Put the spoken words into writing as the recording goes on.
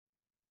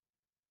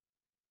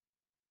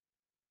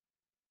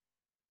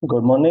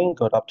Good morning,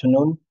 good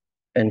afternoon,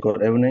 and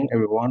good evening,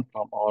 everyone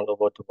from all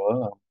over the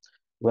world.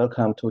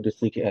 Welcome to the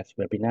CKS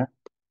webinar.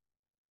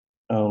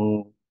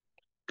 Um,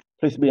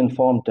 Please be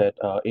informed that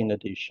in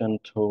addition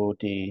to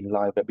the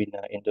live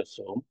webinar in the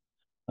Zoom,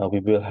 we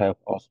will have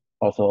also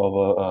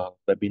our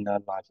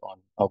webinar live on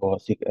our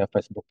CKS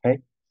Facebook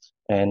page.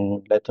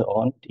 And later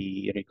on,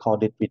 the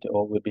recorded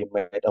video will be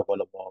made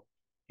available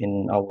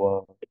in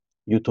our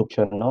YouTube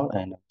channel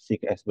and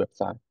CKS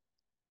website.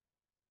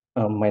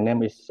 My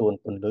name is Sun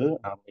Punlu.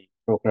 I'm a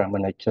program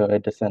manager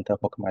at the Center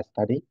for Khmer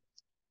Study.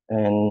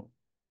 And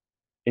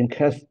in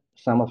case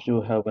some of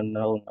you haven't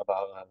known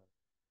about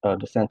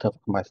the Center for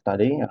Khmer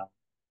Study,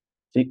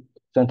 C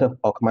Center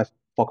for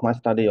Khmer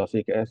Study or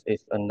CKS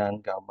is a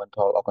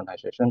non-governmental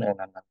organization and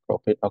a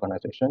non-profit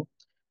organization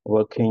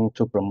working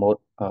to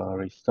promote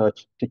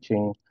research,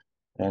 teaching,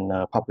 and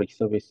public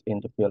service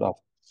in the field of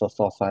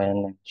social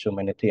science,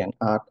 humanity, and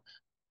art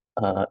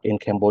in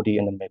Cambodia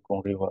and the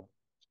Mekong River.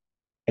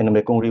 In the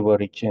Mekong River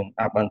region,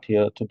 up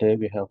until today,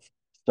 we have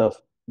served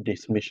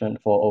this mission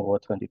for over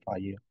 25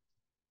 years.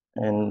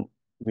 And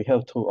we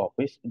have two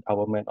offices.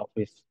 Our main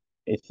office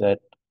is at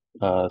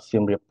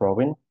Siem Reap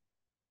province,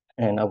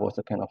 and our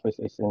second office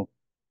is in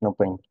Phnom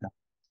Penh.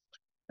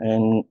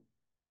 And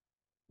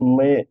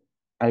may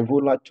I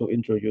would like to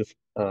introduce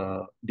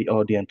the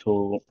audience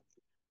to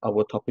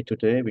our topic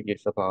today, which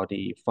is about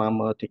the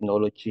farmer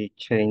technology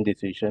change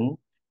decision,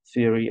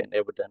 theory and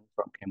evidence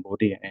from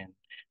Cambodia. And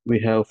we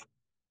have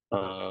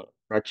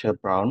Rachel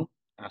Brown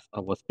as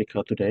our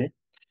speaker today.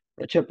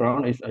 Richard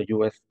Brown is a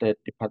U.S. State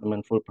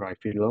Department Fulbright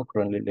fellow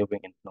currently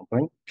living in Phnom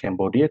Penh,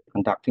 Cambodia,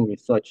 conducting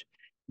research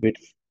with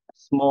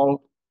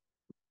smallholder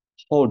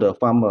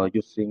farmer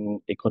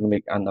using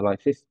economic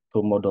analysis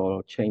to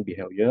model change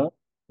behavior,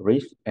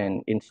 risk,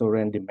 and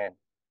insurance demand.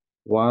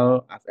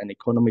 While as an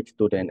economic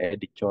student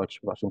at the George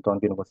Washington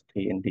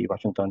University in the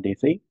Washington,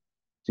 D.C.,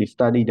 she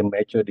studied the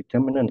major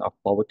determinant of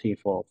poverty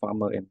for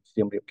farmers in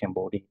Siem Reap,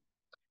 Cambodia.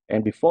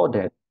 And before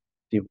that,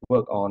 she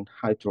worked on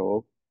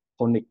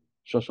hydroponic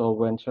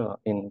social venture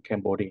in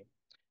Cambodia.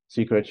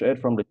 She graduated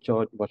from the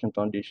George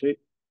Washington DC,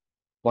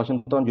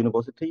 Washington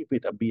University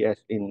with a BS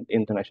in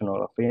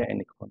International Affairs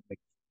and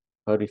Economics.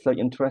 Her research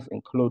interests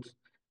includes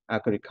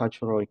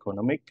agricultural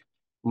economics,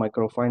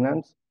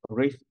 microfinance,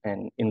 risk,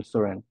 and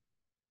insurance.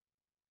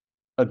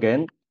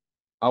 Again,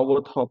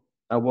 our top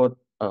our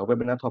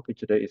webinar topic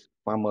today is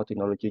farmer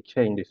technology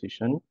change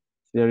decision,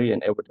 theory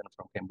and evidence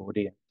from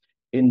Cambodia.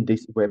 In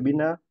this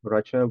webinar,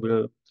 Rachel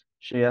will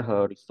share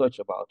her research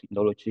about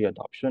technology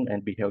adoption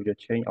and behavior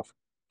change of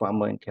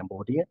farmer in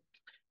Cambodia.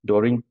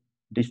 During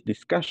this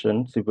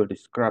discussion, she will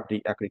describe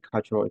the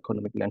agricultural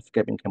economic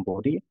landscape in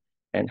Cambodia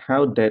and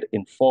how that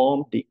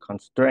inform the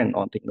constraint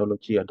on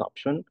technology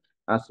adoption,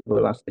 as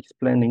well as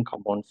explaining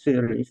common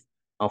series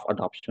of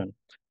adoption.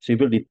 She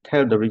will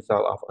detail the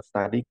result of a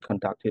study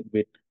conducted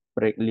with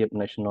Break Liep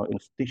National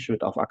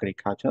Institute of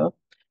Agriculture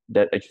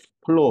that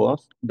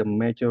explores the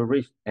major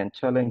risks and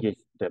challenges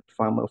that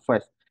farmers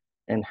face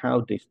and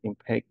how this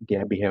impact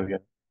their behavior.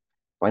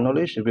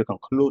 Finally, she will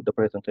conclude the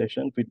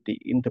presentation with the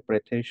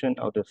interpretation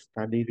of the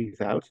study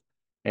results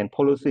and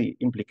policy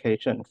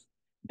implications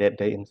that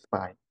they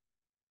inspire.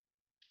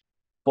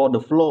 For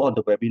the flow of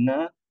the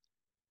webinar,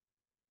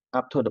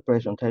 after the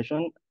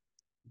presentation,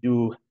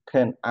 you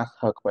can ask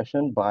her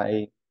question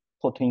by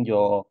putting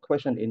your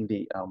question in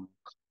the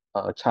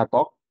chat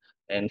box.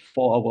 And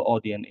for our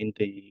audience in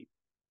the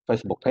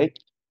Facebook page,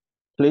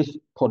 please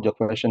put your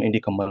question in the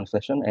comment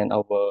section, and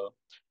our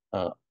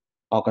uh,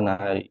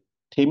 organize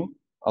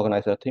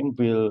organizer team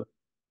will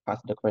pass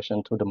the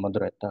question to the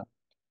moderator.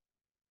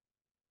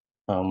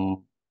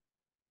 Um,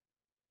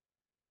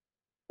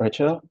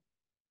 Rachel,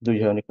 do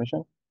you have any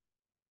question?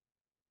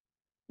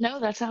 No,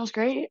 that sounds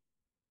great.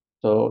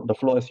 So the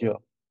floor is yours.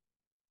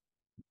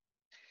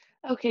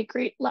 Okay,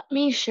 great. Let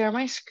me share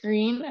my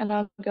screen and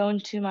I'll go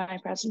into my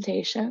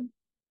presentation.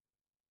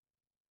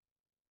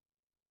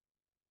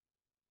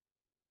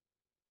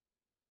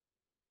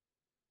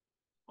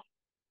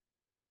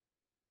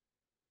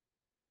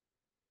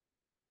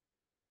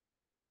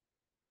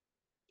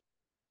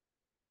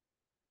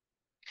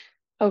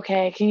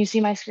 Okay, can you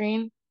see my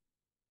screen?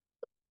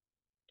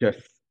 Yes.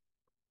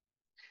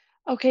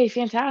 Okay,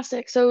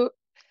 fantastic. So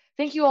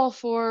thank you all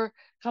for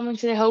coming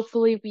today.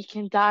 Hopefully we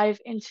can dive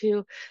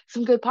into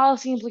some good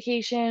policy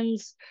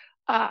implications,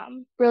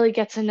 really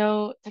get to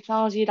know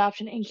technology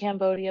adoption in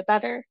Cambodia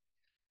better.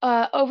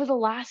 Over the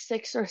last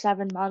 6 or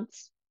 7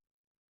 months,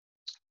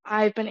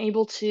 I've been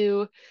able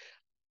to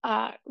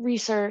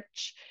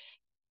research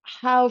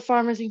how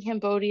farmers in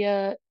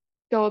Cambodia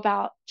go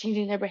about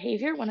changing their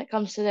behavior when it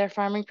comes to their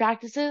farming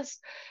practices.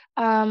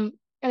 And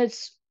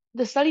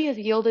the study has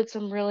yielded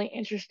some really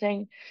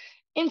interesting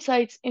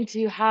insights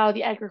into how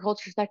the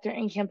agriculture sector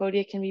in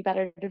Cambodia can be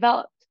better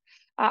developed.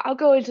 I'll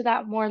go into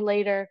that more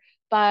later,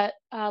 but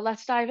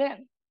let's dive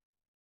in.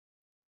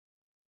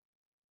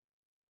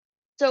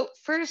 So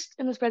first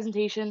in this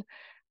presentation,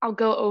 I'll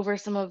go over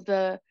some of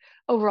the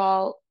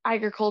overall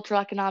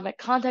agricultural economic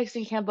context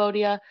in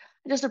Cambodia,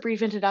 just a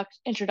brief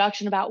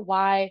introduction about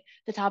why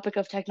the topic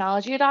of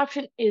technology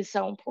adoption is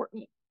so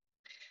important.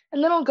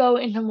 And then I'll go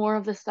into more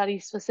of the study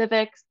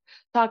specifics,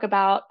 talk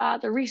about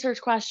the research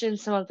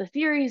questions, some of the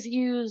theories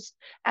used,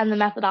 and the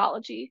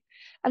methodology.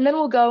 And then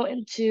we'll go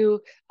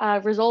into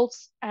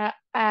results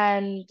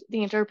and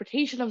the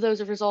interpretation of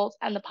those results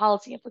and the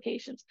policy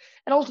implications.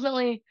 And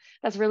ultimately,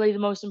 that's really the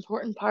most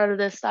important part of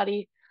this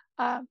study.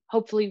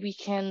 Hopefully, we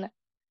can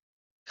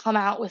come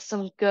out with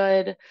some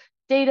good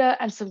data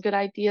and some good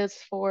ideas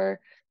for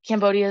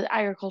Cambodia's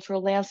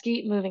agricultural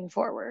landscape moving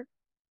forward.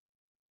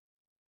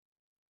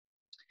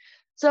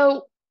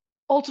 So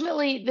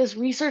ultimately, this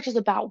research is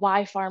about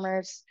why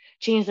farmers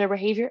change their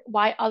behavior,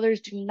 why others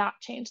do not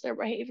change their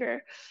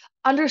behavior.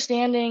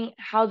 Understanding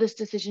how this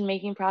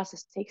decision-making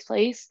process takes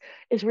place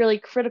is really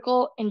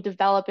critical in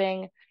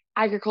developing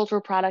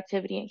agricultural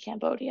productivity in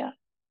Cambodia.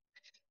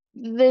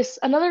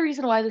 Another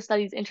reason why this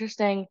study is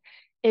interesting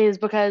is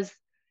because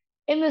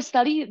in the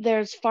study,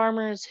 there's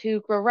farmers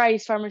who grow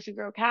rice, farmers who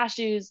grow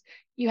cashews.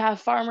 You have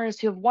farmers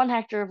who have 1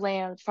 hectare of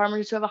land,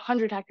 farmers who have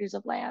 100 hectares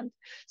of land.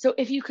 So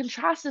if you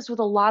contrast this with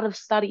a lot of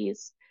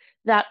studies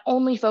that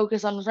only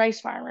focus on rice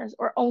farmers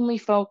or only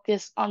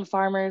focus on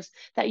farmers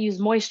that use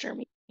moisture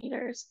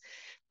meters,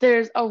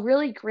 there's a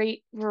really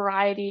great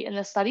variety in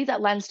the study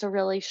that lends to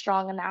really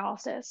strong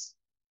analysis.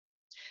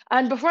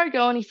 And before I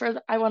go any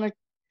further, I want to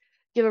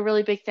give a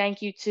really big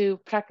thank you to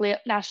Prekli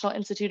National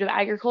Institute of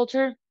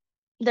Agriculture,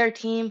 their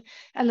team,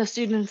 and the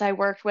students I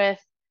worked with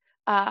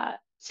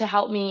to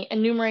help me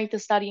enumerate the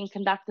study and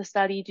conduct the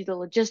study, do the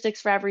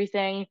logistics for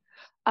everything,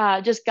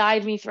 just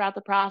guide me throughout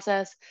the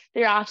process.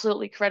 They're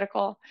absolutely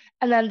critical.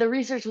 And then the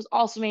research was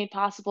also made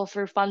possible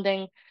through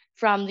funding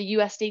from the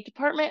US State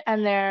Department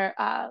and their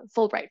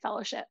Fulbright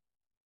Fellowship.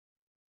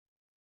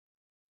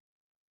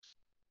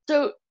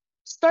 So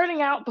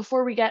starting out,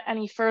 before we get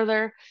any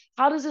further,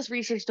 how does this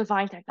research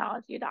define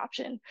technology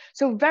adoption?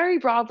 So very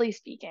broadly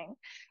speaking,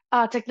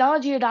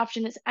 technology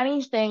adoption is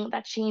anything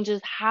that changes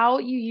how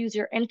you use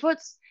your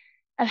inputs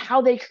and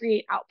how they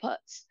create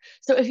outputs.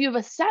 So if you have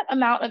a set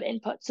amount of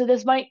inputs, so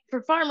this might,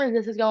 for farmers,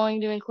 this is going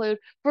to include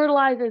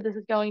fertilizer, this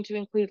is going to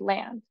include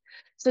land.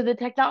 So the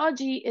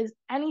technology is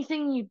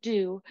anything you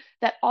do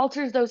that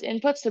alters those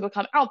inputs to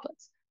become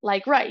outputs,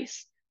 like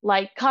rice,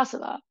 like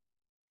cassava.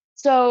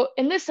 So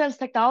in this sense,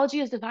 technology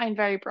is defined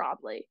very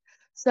broadly.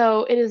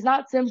 So it is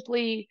not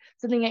simply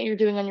something that you're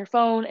doing on your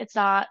phone. It's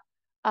not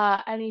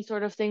any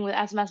sort of thing with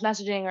SMS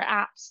messaging or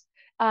apps.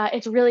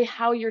 It's really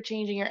how you're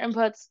changing your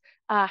inputs,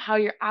 how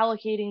you're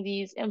allocating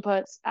these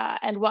inputs,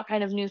 and what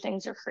kind of new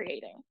things you're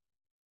creating.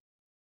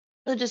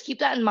 So just keep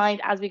that in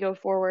mind as we go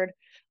forward,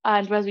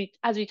 and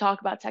as we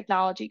talk about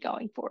technology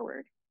going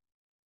forward.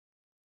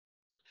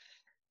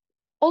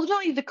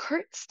 Ultimately, the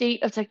current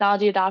state of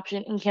technology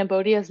adoption in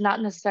Cambodia is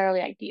not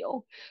necessarily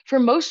ideal. For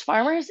most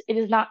farmers, it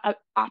is not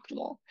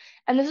optimal.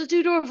 And this is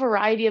due to a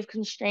variety of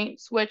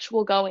constraints, which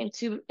we'll go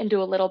into a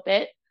little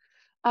bit.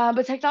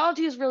 But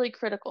technology is really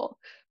critical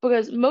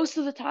because most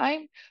of the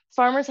time,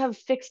 farmers have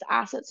fixed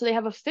assets. So they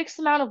have a fixed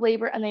amount of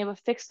labor and they have a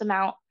fixed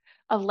amount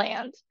of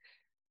land.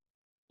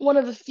 One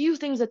of the few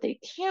things that they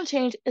can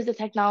change is the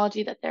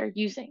technology that they're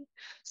using.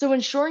 So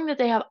ensuring that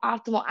they have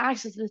optimal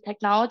access to the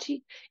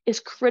technology is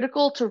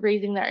critical to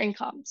raising their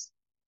incomes.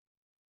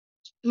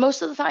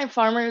 Most of the time,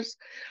 farmers,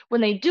 when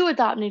they do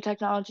adopt new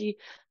technology,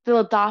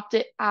 they'll adopt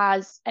it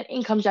as an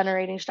income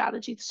generating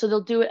strategy. So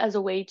they'll do it as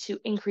a way to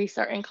increase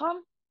their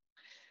income.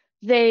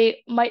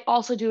 They might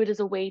also do it as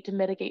a way to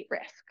mitigate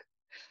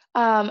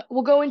risk.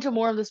 We'll go into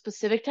more of the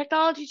specific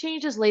technology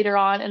changes later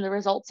on in the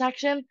results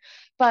section,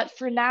 but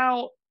for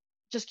now,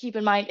 just keep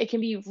in mind it can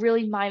be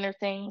really minor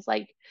things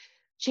like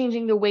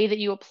changing the way that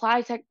you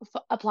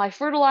apply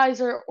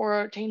fertilizer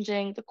or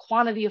changing the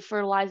quantity of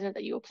fertilizer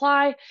that you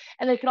apply.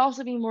 And there can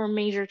also be more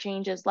major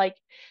changes like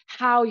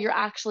how you're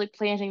actually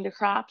planting the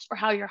crops or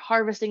how you're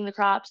harvesting the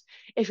crops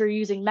if you're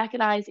using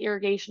mechanized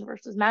irrigation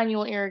versus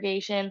manual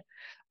irrigation.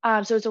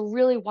 So it's a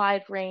really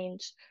wide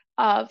range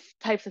of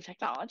types of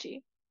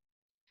technology.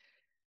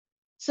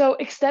 So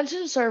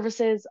extension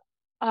services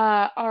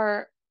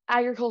are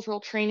agricultural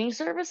training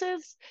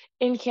services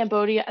in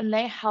Cambodia, and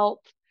they help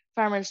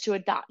farmers to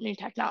adopt new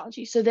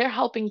technology. So they're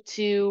helping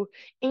to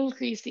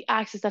increase the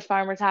access that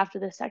farmers have to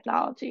this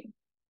technology.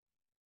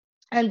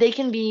 And they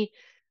can be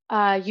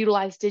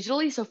utilized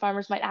digitally, so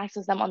farmers might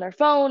access them on their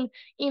phone,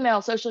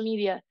 email, social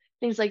media,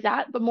 things like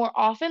that. But more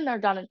often, they're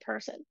done in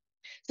person.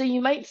 So you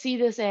might see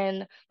this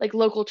in like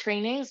local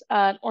trainings,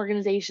 an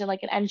organization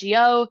like an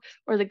NGO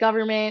or the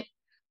government,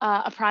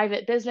 a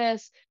private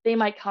business. They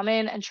might come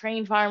in and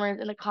train farmers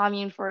in a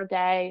commune for a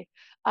day.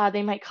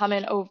 They might come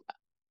in over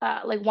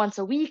like once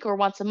a week or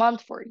once a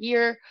month for a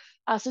year.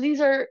 So these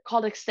are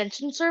called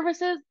extension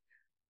services,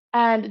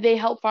 and they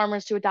help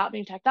farmers to adopt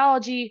new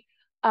technology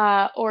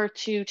or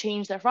to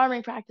change their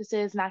farming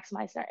practices,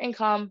 maximize their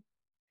income.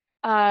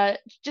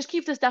 Just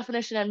keep this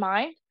definition in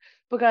mind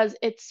because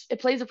it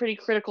plays a pretty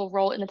critical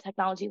role in the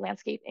technology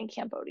landscape in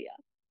Cambodia.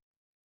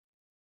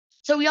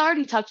 So we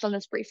already touched on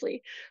this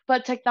briefly,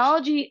 but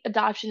technology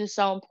adoption is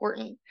so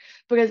important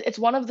because it's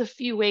one of the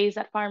few ways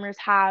that farmers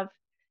have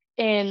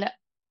in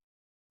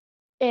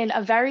in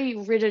a very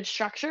rigid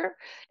structure.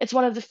 It's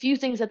one of the few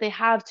things that they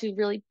have to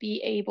really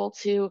be able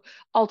to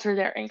alter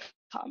their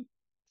income.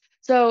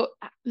 So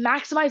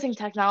maximizing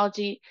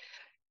technology,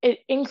 it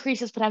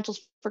increases potentials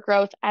for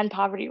growth and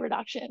poverty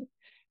reduction.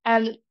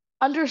 And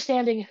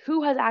understanding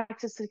who has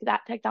access to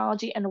that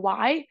technology and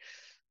why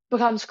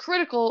becomes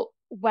critical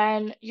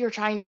when you're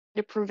trying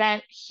to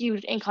prevent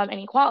huge income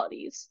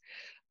inequalities.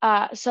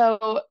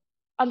 So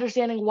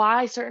understanding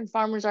why certain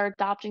farmers are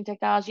adopting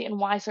technology and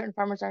why certain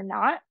farmers are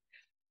not,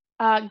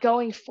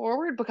 going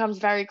forward becomes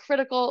very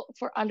critical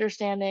for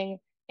understanding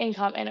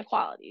income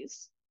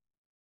inequalities.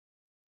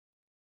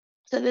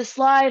 So this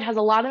slide has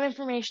a lot of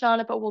information on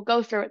it, but we'll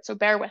go through it, so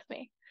bear with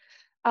me.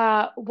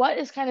 What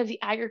is kind of the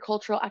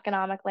agricultural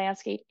economic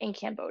landscape in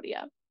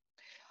Cambodia?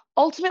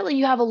 Ultimately,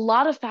 you have a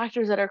lot of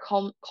factors that are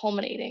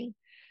culminating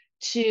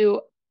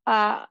to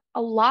a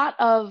lot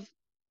of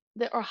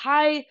the or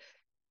high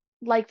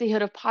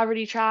likelihood of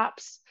poverty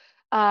traps,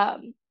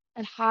 and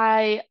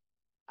high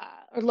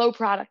or low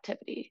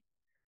productivity.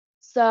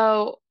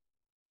 So,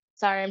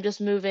 sorry, I'm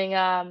just moving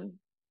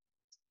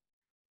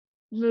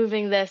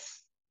this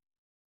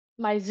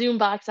my Zoom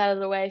box out of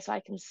the way so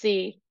I can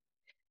see.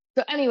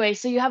 So anyway,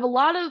 so you have a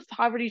lot of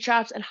poverty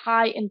traps and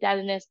high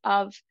indebtedness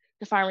of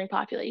the farming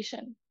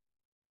population.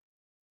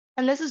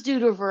 And this is due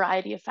to a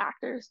variety of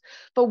factors.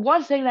 But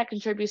one thing that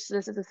contributes to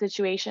this is a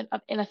situation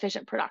of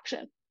inefficient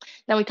production.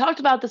 Now, we talked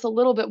about this a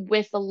little bit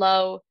with the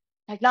low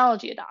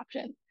technology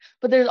adoption,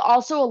 but there's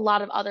also a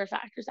lot of other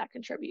factors that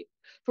contribute.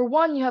 For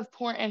one, you have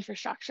poor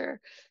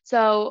infrastructure.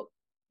 So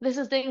this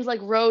is things like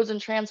roads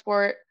and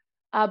transport,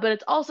 but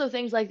it's also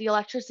things like the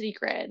electricity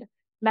grid,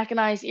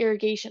 mechanized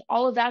irrigation.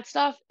 All of that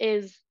stuff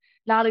is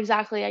not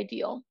exactly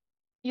ideal.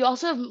 You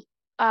also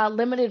have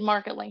limited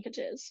market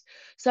linkages.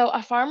 So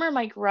a farmer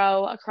might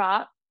grow a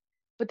crop,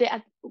 but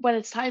when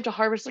it's time to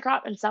harvest the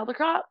crop and sell the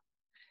crop,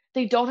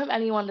 they don't have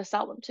anyone to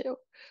sell them to.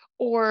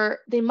 Or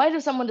they might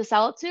have someone to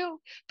sell it to,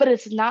 but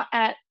it's not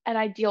at an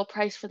ideal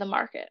price for the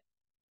market.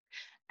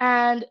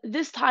 And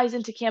this ties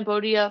into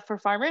Cambodia for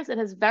farmers. It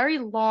has very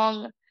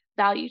long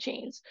value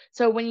chains.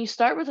 So when you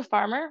start with a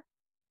farmer,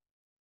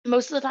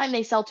 most of the time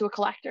they sell to a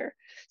collector.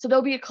 So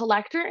there'll be a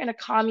collector in a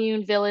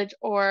commune, village,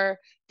 or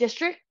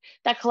district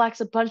that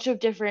collects a bunch of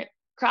different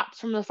crops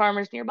from the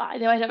farmers nearby.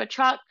 They might have a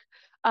truck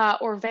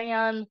or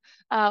van,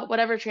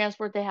 whatever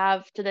transport they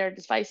have to their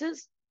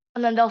devices.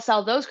 And then they'll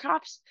sell those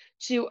crops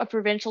to a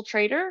provincial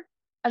trader.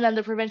 And then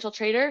the provincial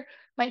trader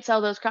might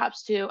sell those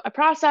crops to a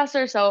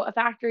processor, so a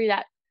factory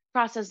that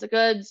processes the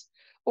goods,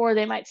 or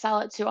they might sell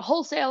it to a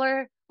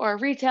wholesaler or a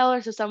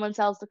retailer. So someone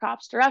sells the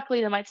crops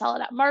directly, they might sell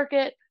it at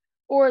market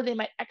or they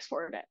might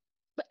export it.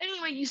 But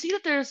anyway, you see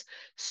that there's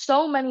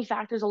so many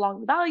factors along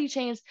the value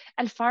chains,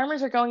 and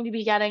farmers are going to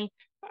be getting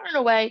far and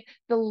away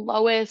the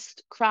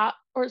lowest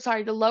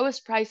the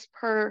lowest price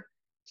per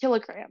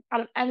kilogram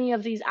out of any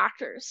of these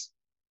actors.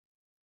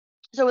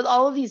 So with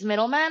all of these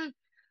middlemen,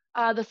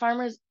 the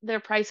farmers, their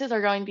prices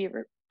are going to be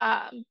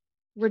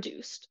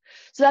reduced.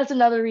 So that's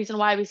another reason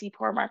why we see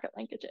poor market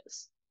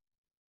linkages.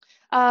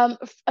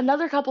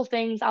 Another couple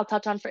things I'll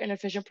touch on for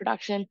inefficient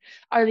production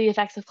are the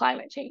effects of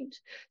climate change.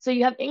 So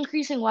you have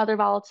increasing weather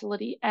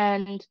volatility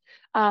and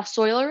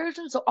soil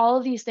erosion. So all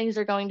of these things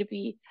are going to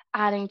be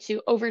adding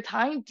to, over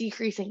time,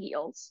 decreasing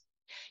yields.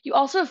 You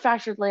also have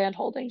fractured land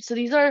holdings. So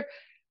these are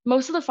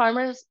most of the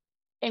farmers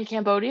in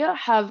Cambodia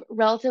have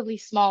relatively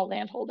small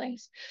land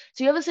holdings.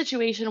 So you have a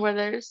situation where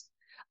there's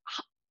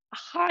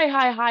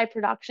high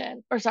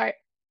production, or sorry,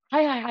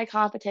 high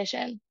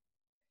competition,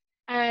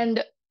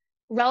 and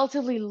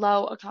relatively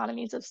low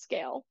economies of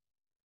scale.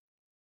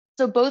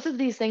 So both of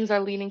these things are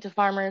leading to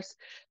farmers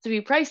to be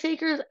price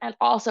takers and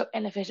also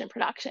inefficient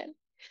production.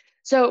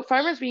 So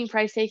farmers being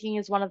price taking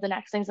is one of the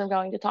next things I'm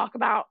going to talk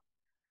about.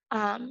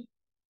 Um,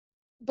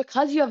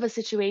 because you have a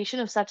situation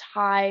of such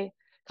high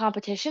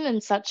competition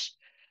and such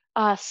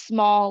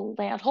small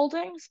land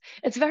holdings,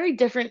 it's very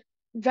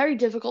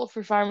difficult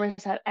for farmers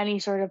to have any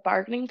sort of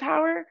bargaining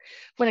power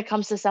when it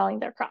comes to selling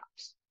their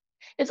crops.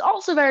 It's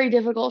also very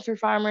difficult for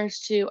farmers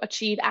to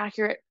achieve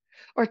accurate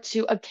or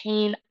to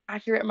obtain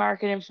accurate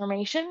market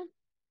information.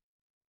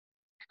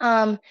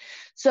 Um,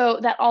 so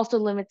that also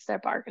limits their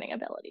bargaining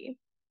ability.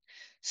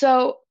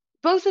 So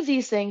both of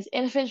these things,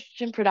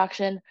 inefficient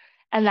production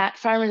and that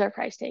farmers are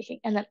price taking,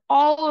 and then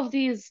all of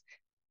these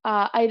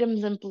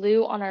items in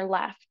blue on our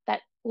left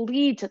that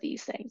lead to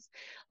these things,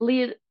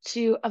 lead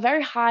to a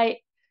very high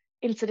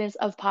incidence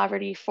of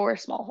poverty for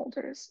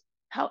smallholders.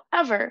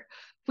 However,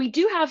 we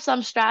do have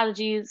some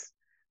strategies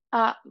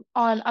uh,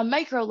 on a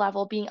micro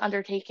level being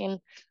undertaken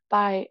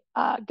by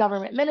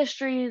government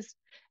ministries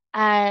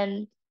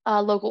and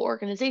local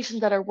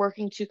organizations that are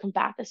working to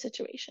combat the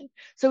situation.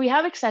 So we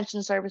have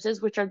extension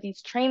services, which are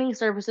these training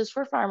services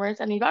for farmers,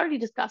 and we've already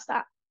discussed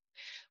that.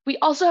 We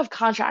also have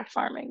contract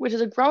farming, which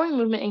is a growing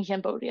movement in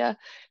Cambodia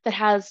that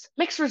has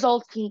mixed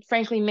results and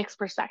frankly mixed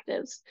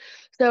perspectives.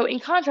 So in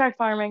contract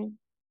farming,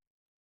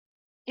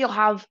 You'll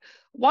have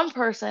one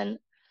person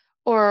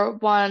or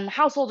one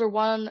household or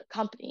one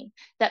company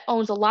that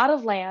owns a lot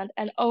of land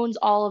and owns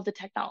all of the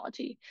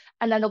technology.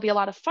 And then there'll be a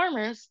lot of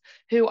farmers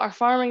who are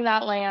farming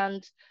that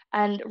land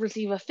and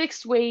receive a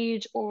fixed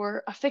wage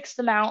or a fixed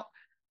amount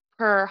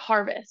per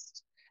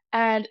harvest.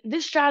 And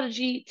this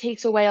strategy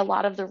takes away a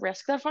lot of the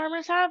risk that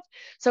farmers have.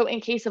 So in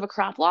case of a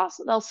crop loss,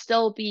 they'll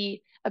still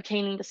be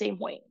obtaining the same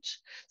wage.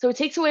 So it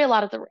takes away a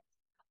lot of the risk.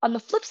 On the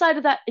flip side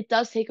of that, it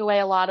does take away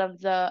a lot of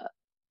the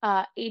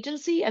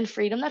agency and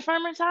freedom that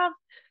farmers have.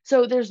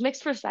 So there's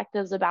mixed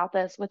perspectives about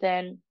this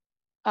within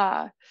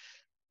uh,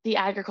 the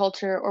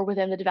agriculture or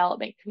within the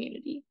development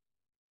community.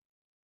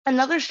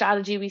 Another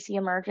strategy we see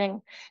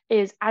emerging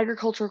is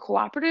agricultural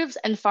cooperatives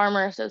and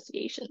farmer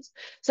associations.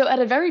 So, at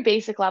a very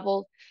basic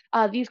level,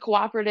 these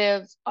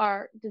cooperatives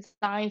are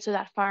designed so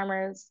that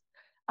farmers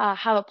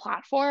have a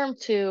platform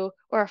to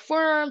or a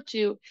forum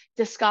to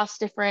discuss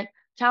different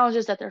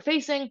challenges that they're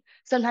facing.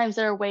 Sometimes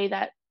they're a way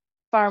that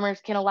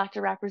farmers can elect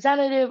a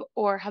representative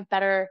or have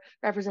better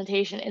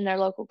representation in their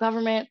local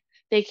government.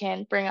 They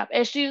can bring up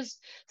issues.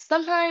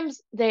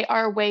 Sometimes they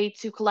are a way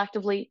to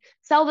collectively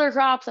sell their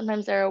crops.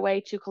 Sometimes they're a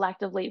way to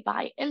collectively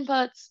buy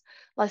inputs,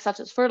 like such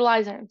as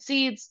fertilizer and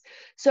seeds.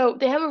 So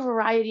they have a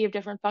variety of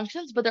different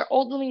functions, but they're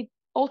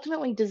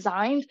ultimately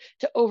designed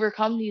to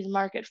overcome these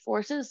market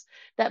forces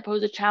that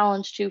pose a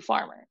challenge to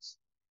farmers.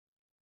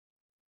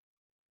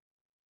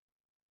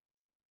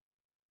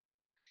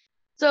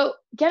 So,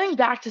 getting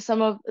back to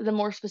some of the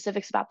more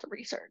specifics about the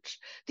research,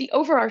 the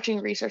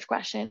overarching research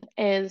question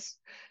is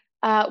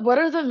what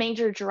are the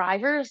major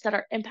drivers that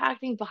are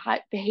impacting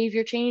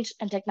behavior change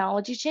and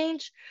technology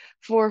change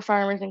for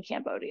farmers in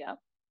Cambodia?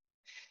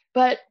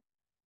 But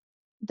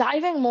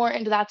diving more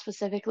into that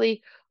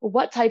specifically,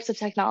 what types of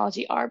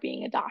technology are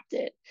being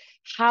adopted?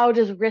 How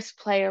does risk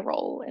play a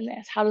role in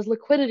this? How does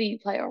liquidity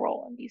play a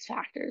role in these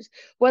factors?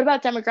 What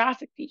about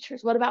demographic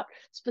features? What about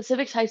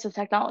specific types of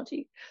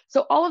technology?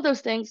 So, all of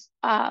those things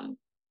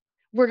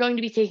we're going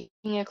to be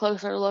taking a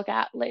closer look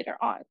at later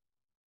on.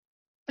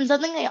 And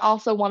something I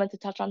also wanted to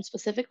touch on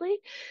specifically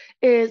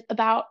is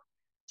about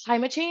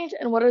climate change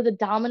and what are the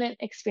dominant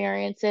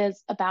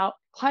experiences about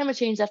climate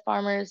change that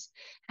farmers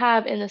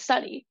have in the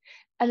study.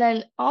 And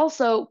then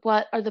also,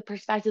 what are the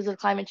perspectives of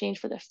climate change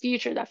for the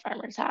future that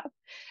farmers have?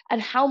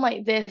 And how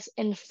might this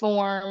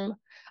inform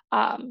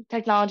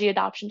technology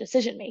adoption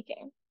decision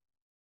making?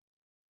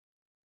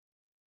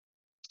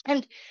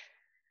 And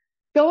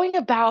going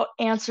about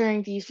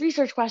answering these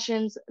research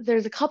questions,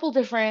 there's a couple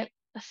different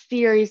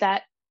theories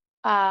that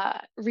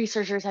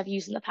researchers have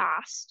used in the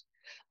past.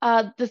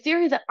 The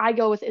theory that I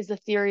go with is the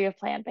theory of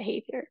planned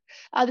behavior.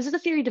 This is a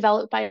theory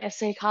developed by a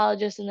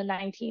psychologist in the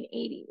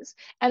 1980s,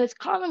 and it's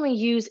commonly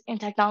used in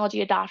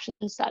technology adoption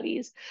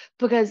studies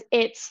because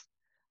it's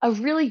a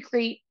really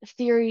great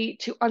theory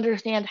to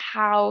understand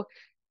how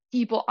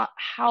people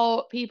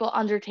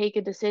undertake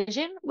a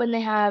decision when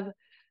they have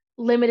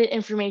limited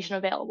information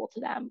available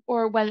to them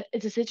or when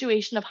it's a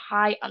situation of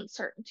high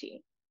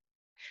uncertainty.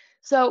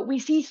 So we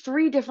see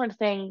three different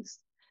things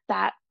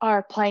that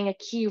are playing a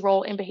key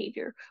role in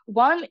behavior.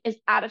 One is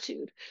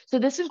attitude. So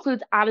this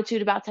includes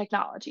attitude about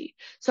technology.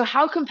 So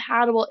how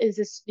compatible is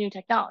this new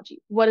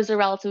technology? What is the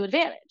relative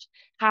advantage?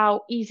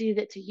 How easy is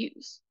it to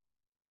use?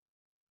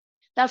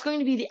 That's going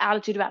to be the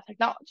attitude about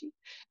technology.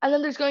 And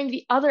then there's going to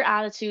be other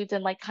attitudes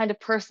and like kind of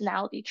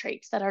personality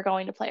traits that are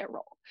going to play a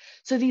role.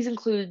 So these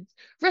include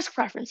risk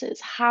preferences.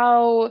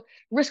 How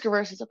risk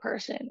averse is a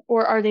person,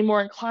 or are they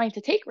more inclined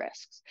to take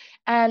risks?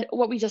 And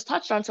what we just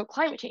touched on, so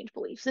climate change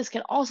beliefs, this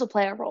can also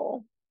play a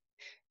role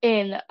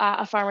in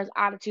a farmer's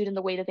attitude and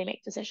the way that they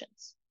make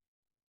decisions.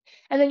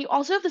 And then you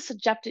also have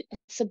the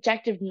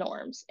subjective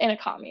norms in a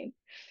commune.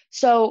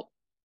 So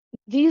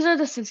these are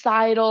the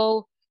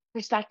societal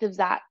perspectives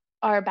that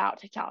are about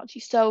technology.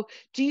 So,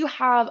 do you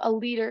have a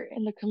leader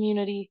in the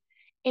community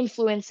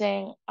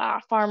influencing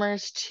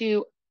farmers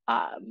to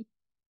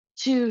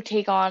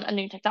take on a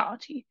new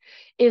technology?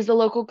 Is the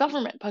local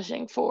government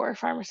pushing for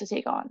farmers to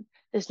take on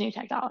this new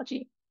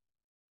technology?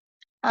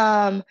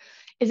 Um,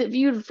 is it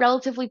viewed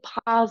relatively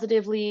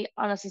positively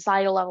on a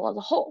societal level as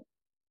a whole?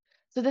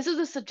 So, this is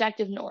a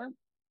subjective norm.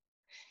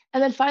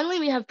 And then finally,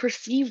 we have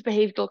perceived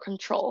behavioral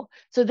control.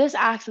 So this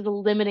acts as a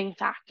limiting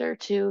factor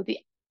to the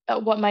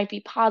what might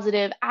be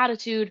positive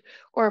attitude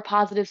or a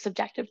positive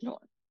subjective norm.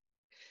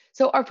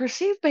 So our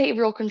perceived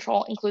behavioral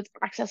control includes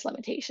access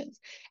limitations,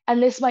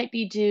 and this might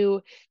be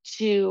due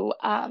to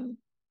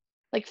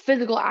like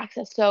physical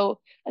access. So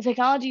a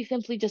technology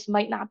simply just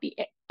might not be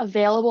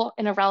available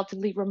in a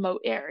relatively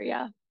remote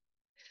area.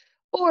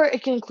 Or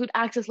it can include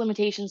access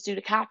limitations due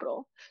to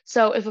capital.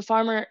 So if a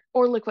farmer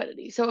or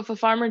liquidity. So if a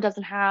farmer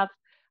doesn't have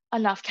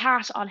enough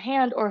cash on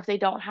hand, or if they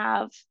don't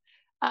have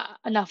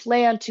enough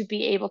land to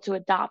be able to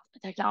adopt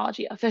a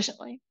technology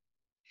efficiently.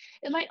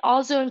 It might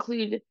also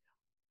include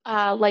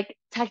like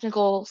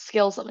technical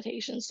skills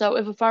limitations. So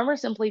if a farmer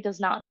simply does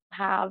not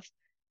have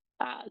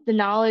the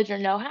knowledge or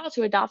know-how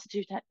to adopt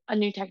a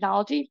new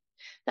technology,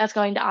 that's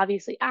going to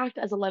obviously act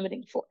as a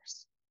limiting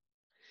force.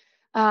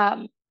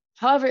 Um,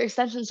 However,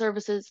 extension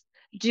services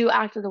do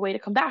act as a way to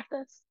combat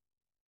this.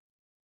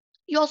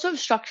 You also have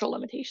structural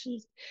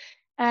limitations.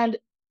 And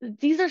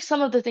these are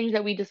some of the things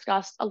that we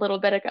discussed a little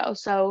bit ago.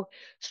 So,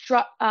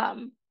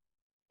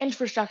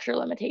 infrastructure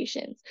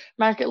limitations,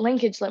 market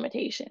linkage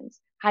limitations,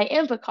 high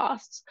input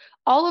costs,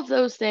 all of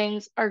those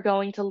things are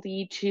going to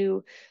lead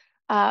to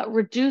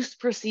reduced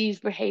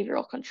perceived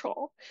behavioral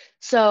control.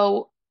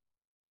 So,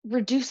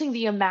 reducing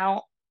the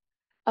amount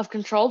of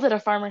control that a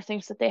farmer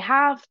thinks that they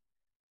have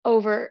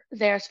over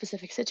their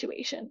specific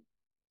situation.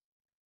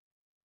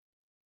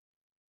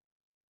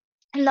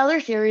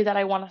 Another theory that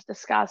I want to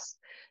discuss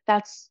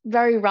that's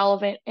very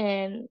relevant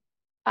in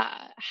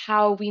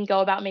how we go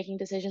about making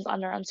decisions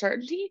under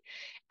uncertainty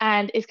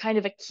and is kind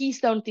of a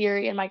keystone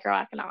theory in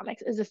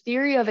microeconomics is the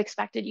theory of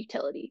expected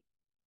utility.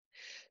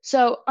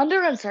 So,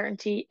 under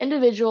uncertainty,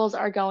 individuals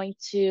are going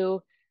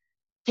to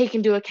take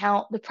into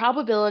account the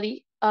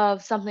probability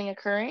of something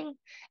occurring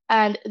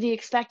and the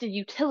expected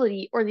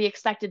utility or the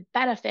expected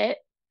benefit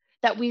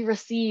that we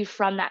receive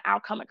from that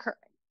outcome occurring.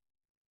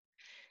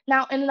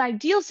 Now, in an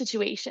ideal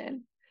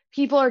situation,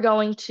 people are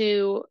going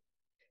to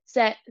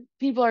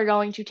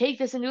take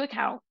this into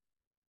account,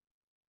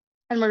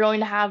 and we're going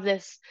to have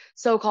this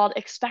so-called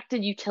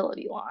expected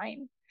utility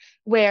line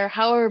where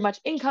however much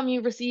income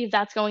you receive,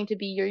 that's going to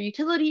be your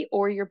utility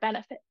or your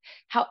benefit.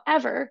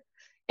 However,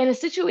 in a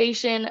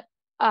situation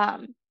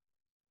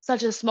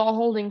such as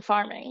smallholding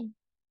farming,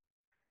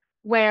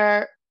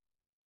 where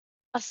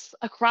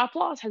a crop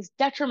loss has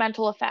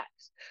detrimental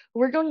effects,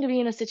 we're going to be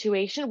in a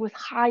situation with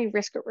high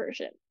risk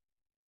aversion.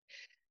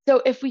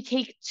 So if we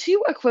take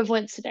two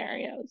equivalent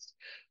scenarios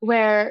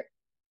where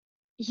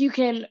you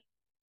can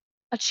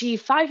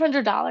achieve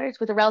 $500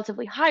 with a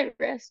relatively high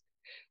risk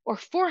or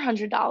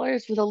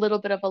 $400 with a little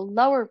bit of a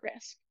lower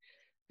risk,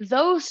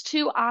 those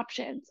two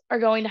options are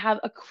going to have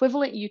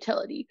equivalent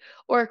utility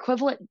or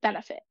equivalent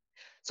benefit.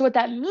 So what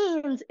that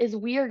means is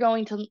we are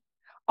going to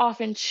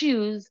often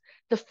choose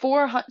the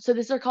 400, so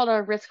this is called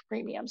our risk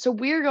premium. So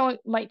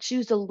might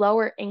choose the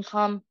lower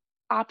income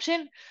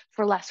option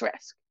for less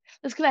risk.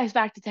 This connects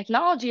back to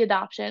technology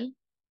adoption,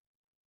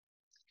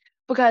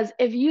 because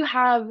if you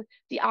have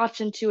the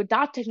option to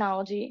adopt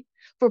technology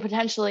for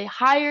potentially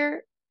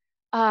higher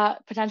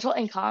potential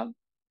income,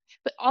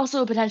 but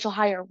also a potential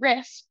higher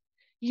risk,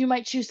 you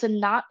might choose to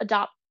not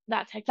adopt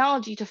that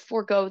technology to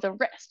forego the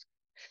risk.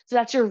 So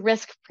that's your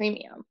risk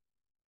premium.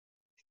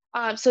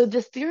 So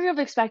the theory of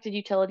expected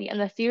utility and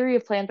the theory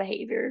of planned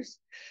behaviors,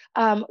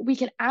 we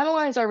can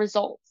analyze our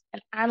results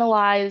and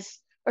analyze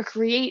or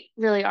create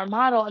really our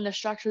model and the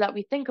structure that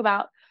we think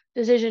about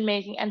decision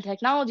making and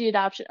technology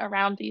adoption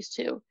around these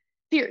two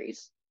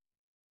theories.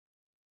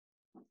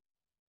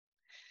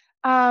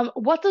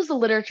 What does the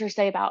literature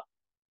say about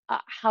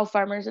how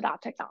farmers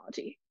adopt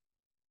technology?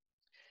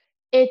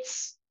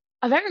 It's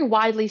a very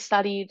widely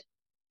studied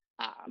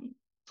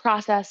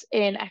process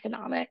in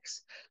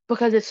economics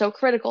because it's so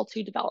critical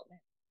to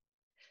development.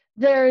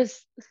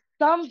 There's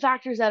some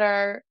factors that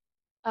are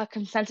a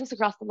consensus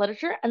across the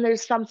literature, and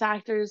there's some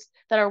factors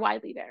that are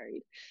widely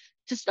varied.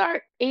 To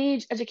start,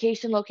 age,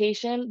 education,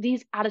 location,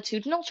 these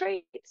attitudinal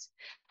traits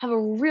have a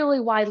really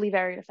widely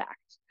varied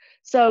effect.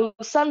 So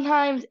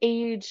sometimes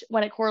age,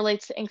 when it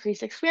correlates to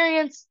increased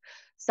experience,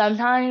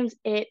 sometimes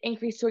it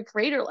increases to a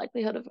greater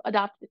likelihood of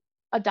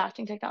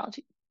adopting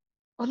technology.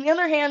 On the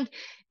other hand,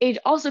 age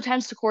also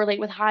tends to correlate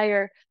with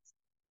higher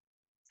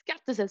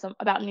skepticism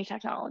about new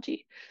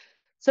technology.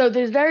 So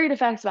there's varied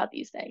effects about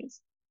these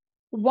things.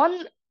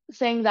 One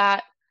thing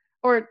that,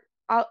 or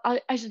I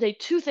should say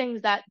two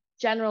things that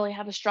generally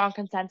have a strong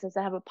consensus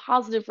that have a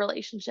positive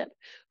relationship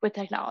with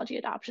technology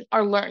adoption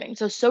are learning.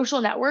 So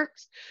social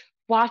networks,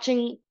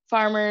 watching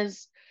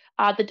farmers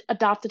that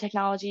adopt the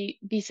technology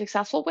be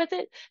successful with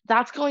it,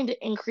 that's going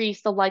to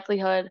increase the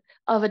likelihood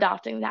of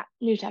adopting that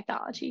new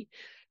technology.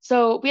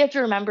 So we have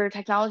to remember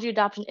technology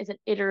adoption is an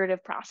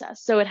iterative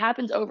process. So it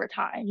happens over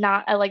time,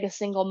 not at like a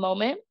single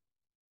moment.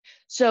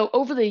 So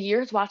over the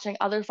years, watching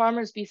other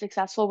farmers be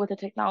successful with the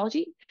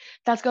technology,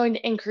 that's going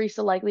to increase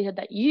the likelihood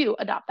that you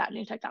adopt that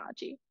new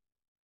technology.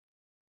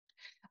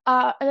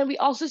 And then we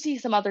also see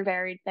some other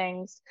varied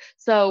things.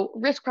 So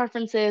risk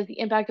preferences, the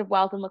impact of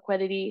wealth and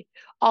liquidity,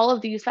 all of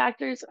these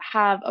factors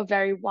have a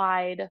very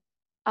wide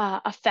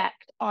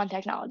effect on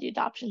technology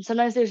adoption.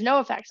 Sometimes there's no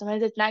effect,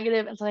 sometimes it's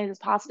negative, and sometimes it's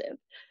positive.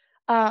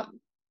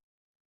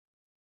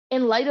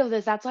 In light of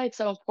this, that's why it's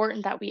so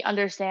important that we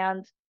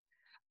understand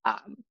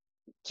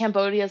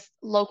Cambodia's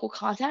local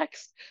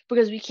context,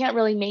 because we can't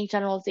really make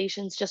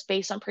generalizations just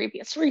based on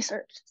previous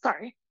research.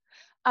 Sorry.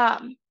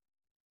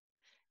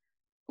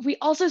 We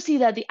also see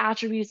that the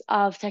attributes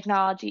of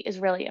technology is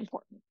really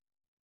important.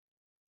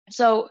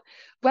 So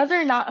whether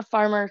or not a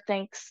farmer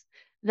thinks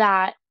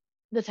that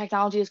the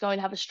technology is going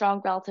to have a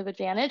strong relative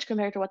advantage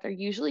compared to what they're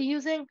usually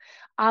using,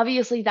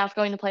 obviously that's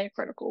going to play a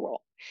critical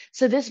role.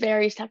 So this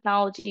varies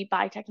technology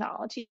by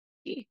technology.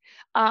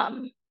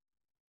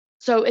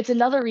 So it's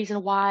another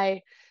reason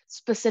why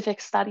specific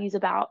studies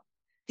about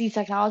these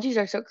technologies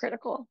are so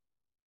critical.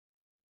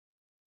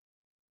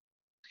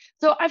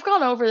 So I've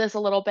gone over this a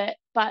little bit,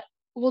 but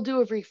we'll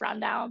do a brief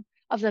rundown.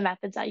 of the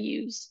methods I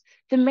use.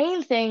 The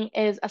main thing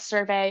is a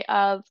survey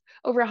of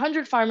over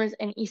 100 farmers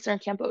in Eastern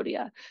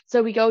Cambodia.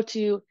 So we go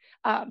to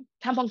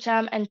Kampong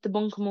Cham and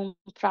Tabung Khmum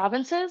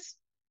provinces.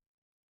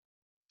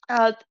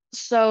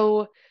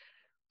 So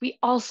we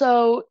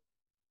also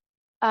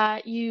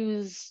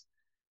use,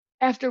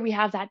 after we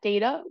have that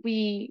data,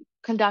 we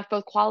conduct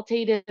both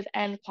qualitative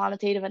and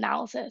quantitative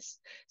analysis.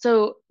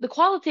 So the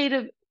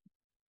qualitative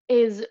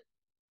is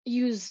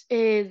used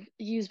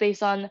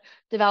based on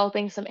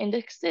developing some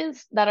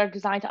indices that are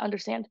designed to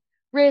understand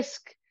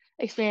risk,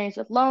 experience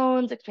with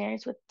loans,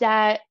 experience with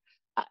debt,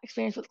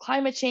 experience with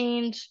climate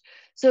change.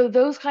 So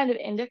those kind of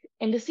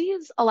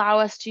indices allow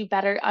us to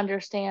better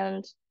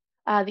understand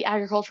the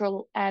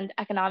agricultural and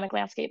economic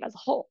landscape as a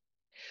whole.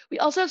 We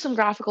also have some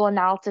graphical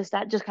analysis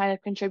that just kind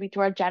of contribute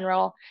to our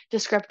general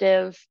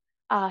descriptive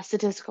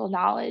statistical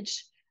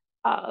knowledge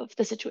of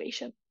the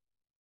situation.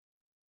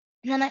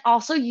 And then I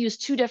also use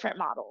two different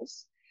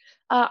models.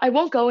 I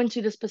won't go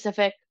into the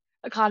specific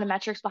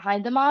econometrics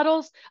behind the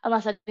models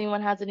unless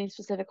anyone has any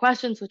specific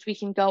questions, which we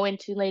can go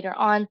into later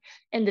on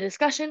in the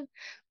discussion.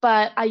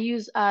 But I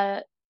use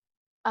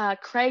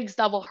Craig's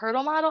double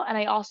hurdle model, and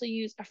I also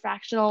use a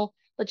fractional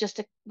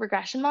logistic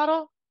regression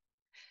model.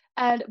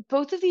 And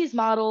both of these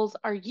models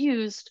are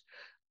used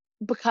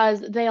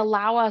because they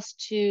allow us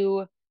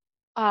to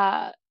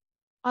uh,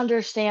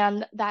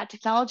 understand that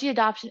technology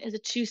adoption is a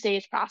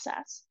two-stage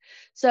process.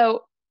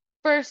 So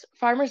first,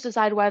 farmers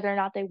decide whether or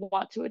not they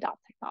want to adopt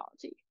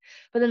technology,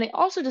 but then they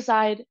also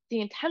decide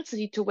the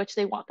intensity to which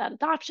they want that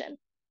adoption.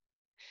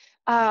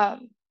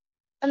 Um,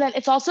 and then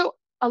it's also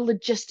a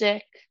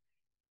logistic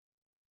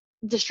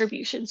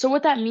distribution. So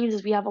what that means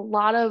is we have a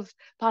lot of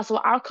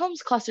possible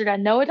outcomes clustered at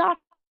no adoption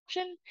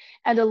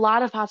and a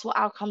lot of possible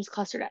outcomes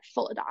clustered at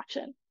full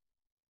adoption.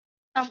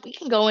 We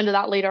can go into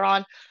that later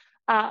on.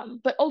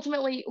 But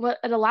ultimately, what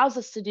it allows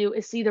us to do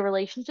is see the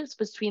relationships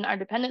between our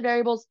dependent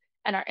variables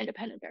and our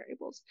independent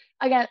variables.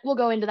 Again, we'll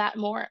go into that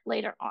more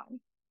later on.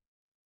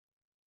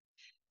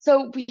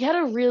 So we had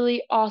a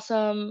really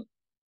awesome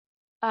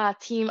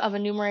team of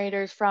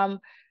enumerators from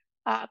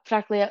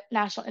particularly at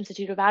National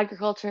Institute of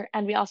Agriculture,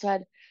 and we also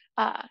had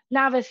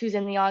Navis, who's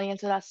in the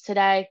audience with us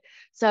today.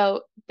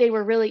 So they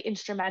were really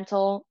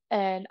instrumental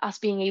in us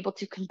being able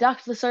to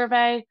conduct the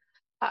survey.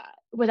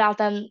 Without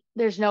them,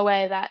 there's no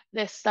way that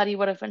this study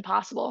would have been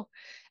possible.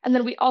 And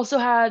then we also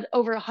had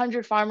over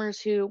 100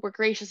 farmers who were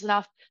gracious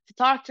enough to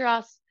talk to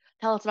us,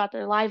 tell us about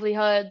their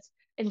livelihoods,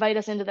 invite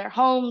us into their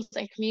homes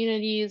and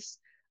communities.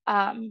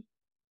 And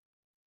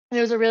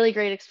it was a really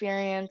great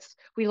experience.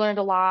 We learned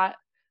a lot.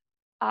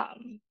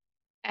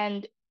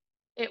 And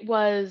it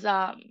was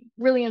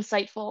really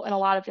insightful in a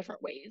lot of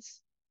different ways.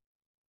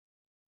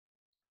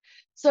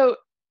 So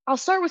I'll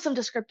start with some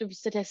descriptive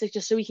statistics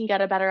just so we can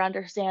get a better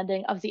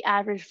understanding of the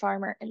average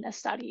farmer in this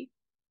study.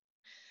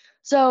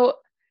 So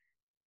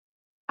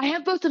I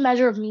have both the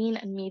measure of mean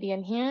and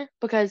median here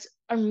because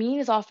our mean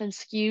is often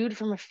skewed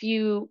from a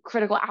few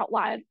critical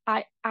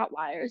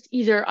outliers,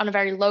 either on a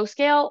very low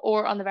scale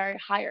or on the very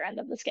higher end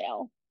of the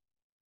scale.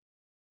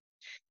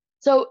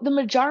 So the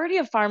majority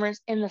of farmers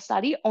in the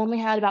study only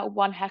had about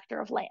 1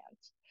 hectare of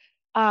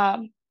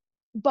land.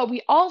 But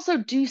we also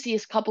do see a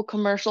couple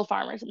commercial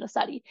farmers in the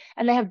study,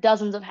 and they have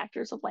dozens of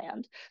hectares of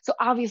land. So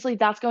obviously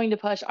that's going to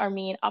push our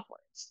mean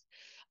upwards.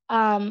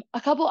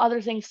 A couple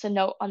other things to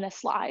note on this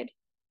slide.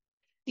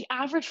 The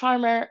average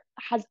farmer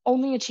has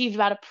only achieved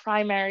about a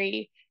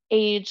primary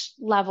age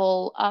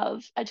level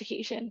of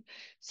education.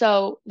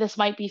 So this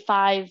might be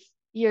 5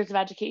 years of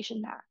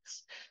education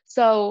max.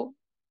 So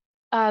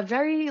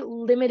very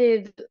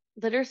limited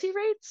literacy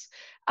rates,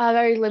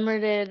 very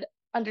limited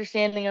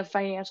understanding of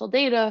financial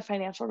data,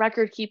 financial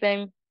record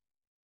keeping.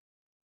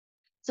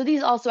 So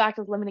these also act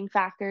as limiting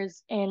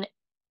factors in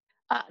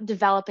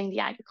developing the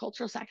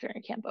agricultural sector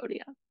in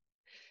Cambodia.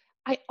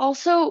 I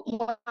also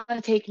want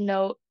to take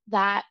note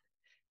that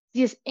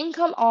these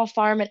income, all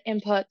farm, and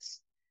inputs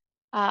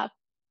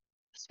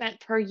spent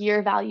per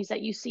year values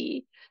that you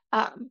see,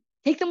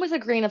 take them with a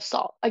grain of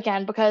salt,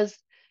 again, because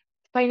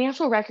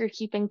financial record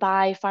keeping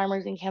by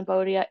farmers in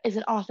Cambodia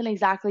isn't often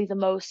exactly the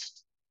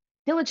most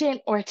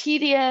diligent or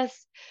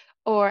tedious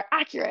or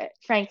accurate,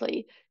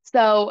 frankly.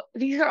 So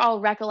these are all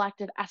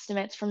recollected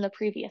estimates from the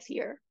previous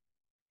year.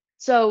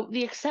 So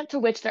the extent to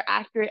which they're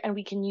accurate and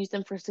we can use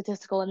them for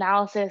statistical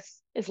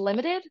analysis is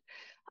limited.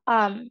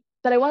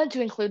 But I wanted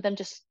to include them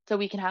just so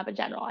we can have a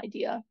general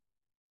idea.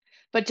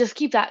 But just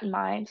keep that in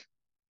mind.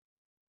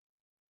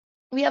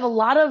 We have a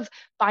lot of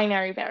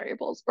binary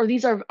variables, or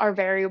these are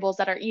variables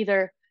that are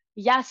either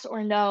yes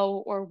or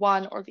no, or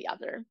one or the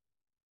other.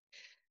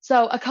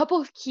 So a couple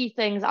of key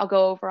things I'll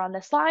go over on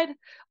this slide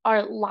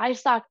are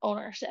livestock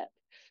ownership.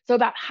 So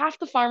about half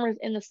the farmers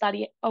in the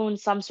study own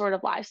some sort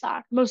of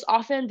livestock. Most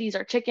often these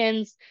are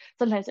chickens,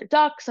 sometimes they're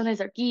ducks, sometimes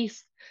they're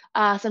geese,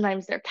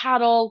 sometimes they're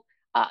cattle.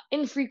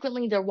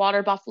 Infrequently they're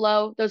water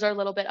buffalo. Those are a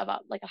little bit of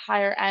like a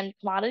higher end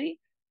commodity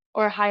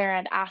or a higher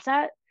end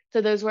asset.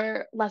 So those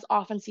were less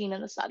often seen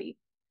in the study.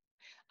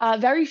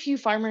 Very few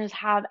farmers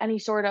have any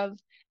sort of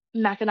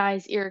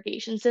mechanized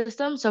irrigation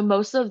system. So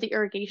most of the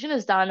irrigation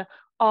is done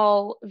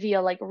all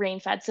via like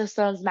rain-fed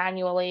systems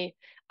manually,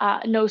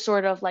 no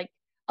sort of like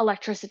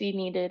electricity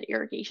needed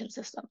irrigation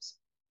systems.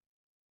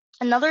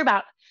 Another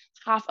about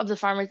half of the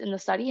farmers in the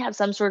study have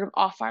some sort of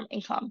off-farm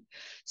income.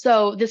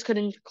 So this could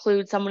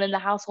include someone in the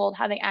household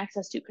having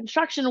access to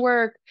construction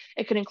work.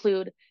 It could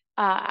include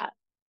uh,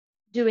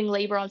 doing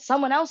labor on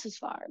someone else's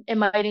farm. It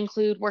might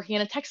include working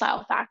in a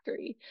textile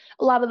factory.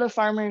 A lot of the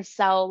farmers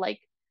sell like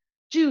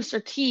juice or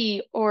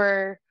tea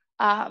or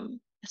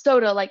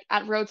soda like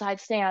at roadside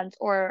stands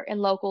or in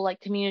local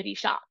like community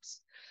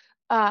shops.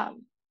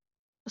 Um,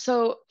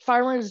 so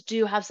farmers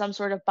do have some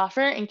sort of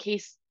buffer in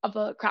case of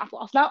a crop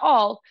loss. Not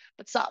all,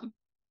 but some.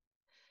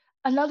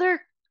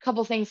 Another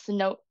couple things to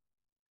note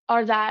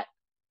are that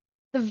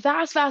the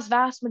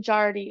vast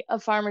majority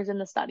of farmers in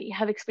the study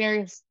have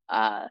experienced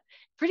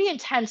pretty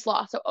intense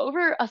loss. So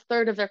over a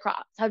third of their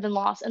crops have been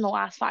lost in the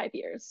last 5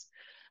 years.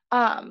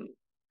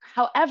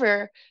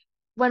 However,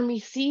 when we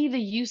see the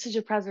usage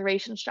of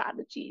preservation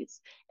strategies,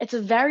 it's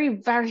a very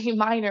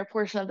minor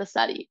portion of the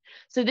study.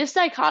 So this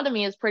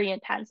dichotomy is pretty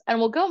intense, and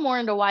we'll go more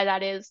into why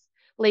that is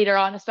later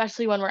on,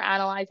 especially when we're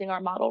analyzing our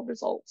model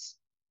results.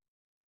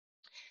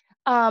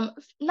 Not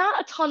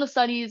a ton of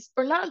studies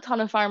or not a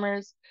ton of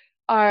farmers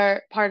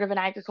are part of an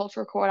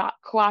agricultural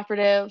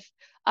cooperative,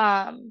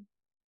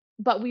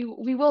 but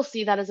we will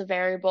see that as a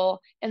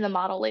variable in the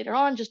model later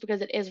on, just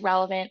because it is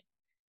relevant.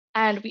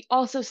 And we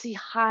also see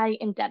high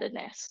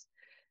indebtedness.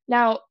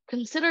 Now,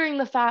 considering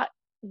the fact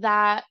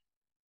that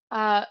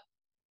uh,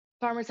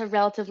 farmers have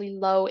relatively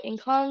low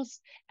incomes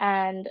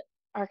and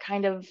are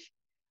kind of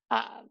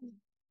um,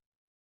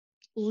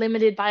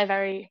 limited by a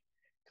very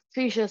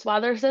capricious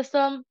weather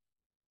system,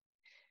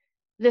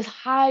 this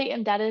high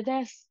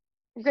indebtedness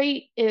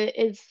rate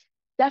is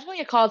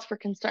definitely a cause for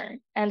concern.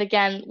 And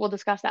again, we'll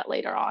discuss that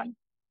later on.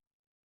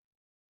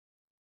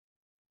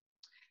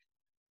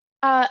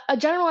 A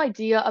general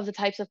idea of the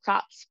types of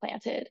crops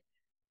planted.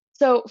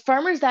 So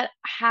farmers that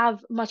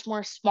have much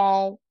more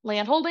small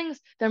land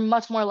holdings, they're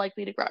much more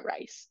likely to grow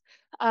rice.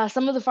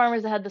 Some of the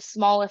farmers that had the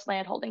smallest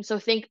land holdings, so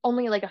think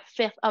only like a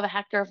fifth of a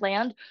hectare of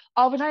land,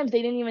 oftentimes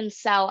they didn't even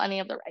sell any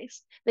of the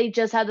rice. They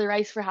just had the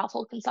rice for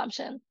household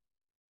consumption.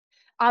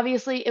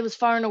 Obviously, it was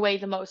far and away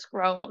the most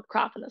grown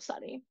crop in the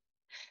study.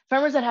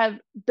 Farmers that have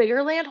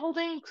bigger land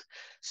holdings,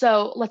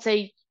 so let's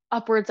say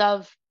upwards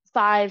of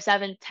 5,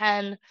 7,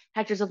 10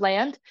 hectares of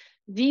land,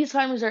 these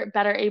farmers are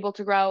better able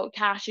to grow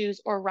cashews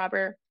or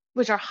rubber,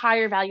 which are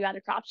higher value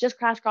added crops, just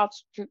cash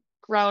crops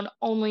grown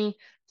only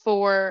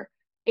for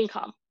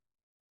income.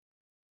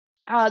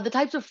 The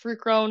types of fruit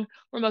grown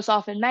were most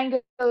often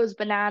mangoes,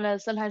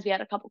 bananas. Sometimes we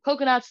had a couple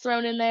coconuts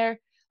thrown in there.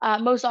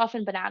 Most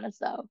often bananas,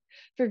 though.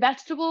 For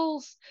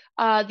vegetables,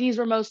 these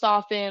were most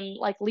often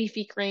like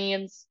leafy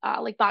greens,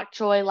 like bok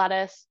choy,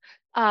 lettuce.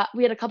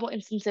 We had a couple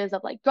instances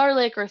of like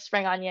garlic or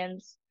spring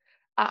onions.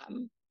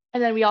 Um,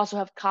 and then we also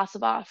have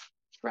cassava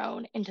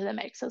thrown into the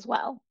mix as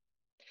well.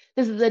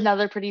 This is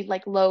another pretty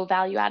like low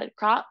value added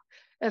crop.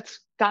 It's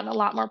gotten a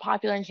lot more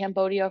popular in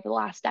Cambodia over the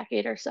last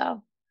decade or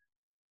so.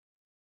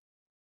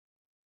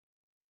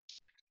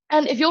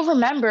 And if you'll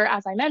remember,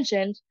 as I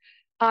mentioned,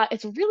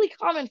 it's really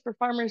common for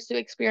farmers to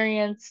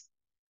experience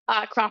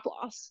crop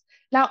loss.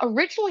 Now,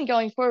 originally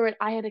going forward,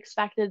 I had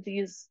expected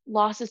these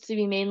losses to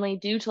be mainly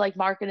due to like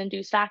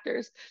market-induced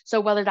factors.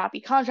 So whether that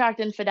be contract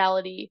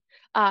infidelity,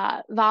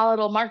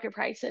 volatile market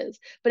prices.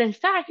 But in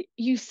fact,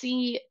 you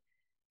see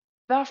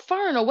that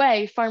far and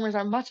away, farmers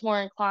are much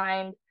more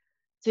inclined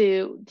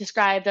to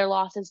describe their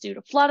losses due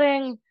to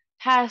flooding,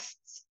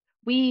 pests,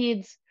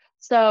 weeds,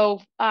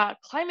 so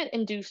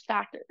climate-induced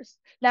factors.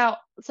 Now,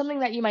 something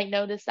that you might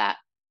notice that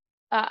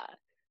uh,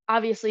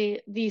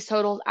 obviously these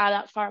totals add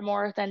up far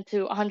more than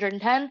to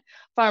 110.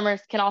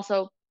 Farmers can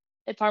also,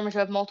 if farmers who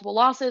have multiple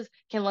losses,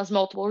 can list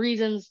multiple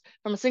reasons.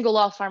 From a single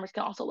loss, farmers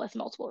can also list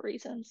multiple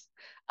reasons.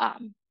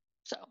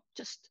 So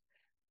just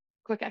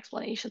quick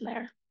explanation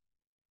there.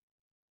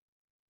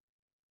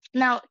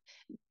 Now,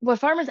 what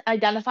farmers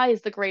identify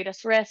as the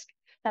greatest risk,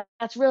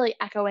 that's really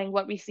echoing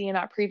what we see in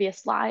our previous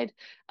slide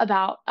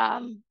about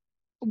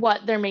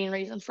what their main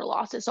reason for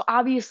loss is. So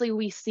obviously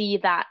we see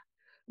that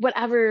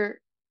whatever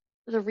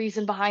the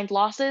reason behind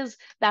losses,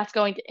 that's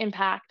going to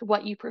impact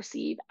what you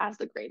perceive as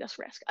the greatest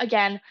risk.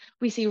 Again,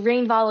 we see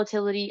rain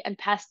volatility and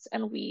pests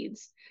and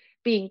weeds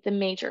being the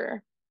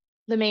major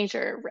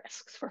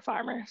risks for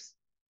farmers.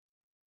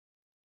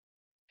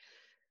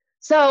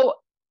 So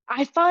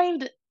I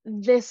find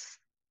these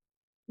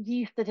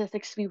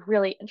statistics to be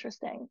really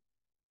interesting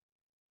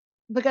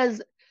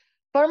because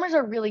farmers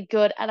are really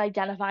good at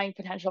identifying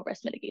potential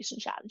risk mitigation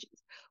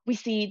strategies. We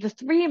see the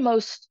three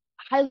most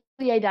highly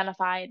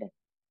identified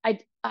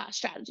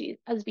strategies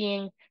as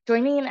being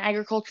joining an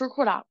agricultural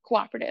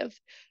cooperative,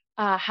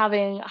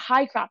 having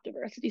high crop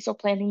diversity, so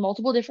planting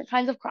multiple different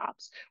kinds of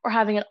crops, or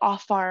having an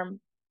off-farm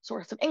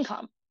source of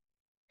income.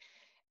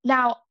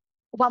 Now,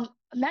 while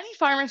many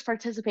farmers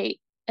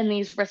participate in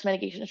these risk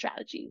mitigation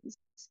strategies,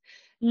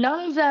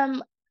 none of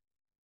them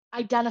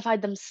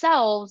identified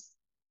themselves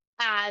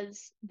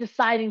as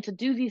deciding to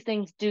do these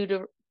things due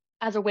to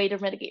as a way to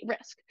mitigate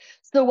risk.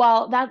 So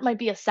while that might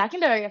be a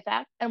secondary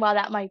effect, and while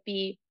that might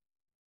be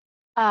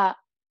uh,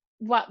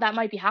 what that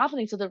might be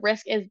happening, so the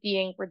risk is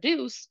being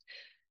reduced,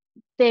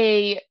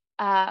 they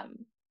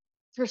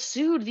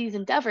pursued these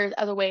endeavors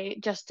as a way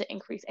just to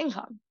increase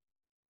income.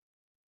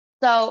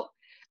 So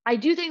I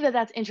do think that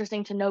that's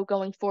interesting to note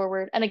going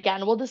forward. And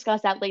again, we'll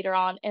discuss that later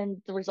on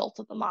in the results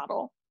of the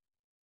model.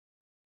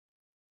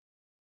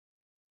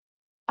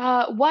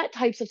 What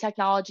types of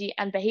technology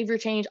and behavior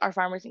change are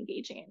farmers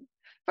engaging in?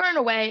 Far and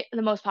away,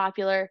 the most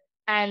popular,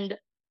 and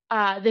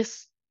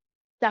this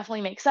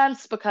definitely makes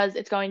sense because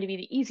it's going to be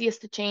the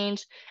easiest to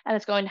change and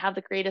it's going to have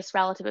the greatest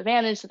relative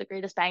advantage, so the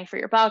greatest bang for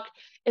your buck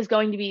is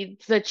going to be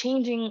the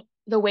changing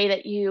the way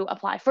that you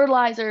apply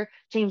fertilizer,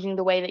 changing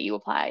the way that you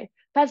apply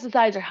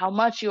pesticides, or how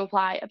much you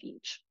apply of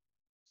each.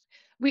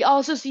 We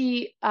also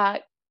see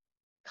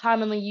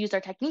commonly used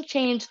our technique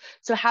change.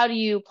 So how do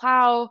you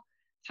plow?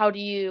 How do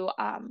you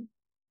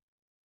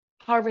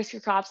harvest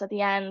your crops at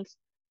the end?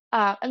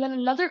 And then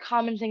another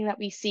common thing that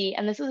we see,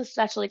 and this is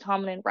especially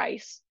common in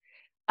rice,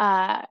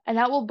 and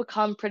that will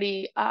become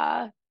pretty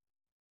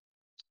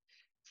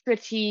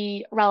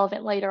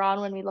relevant later on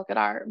when we look at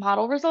our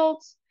model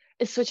results,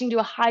 is switching to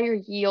a higher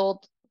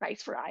yield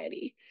rice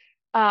variety.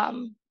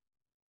 Um,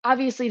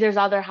 Obviously, there's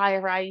other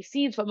higher variety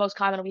seeds, but most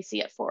common we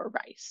see it for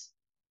rice.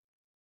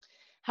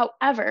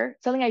 However,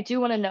 something I do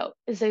want to note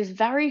is there's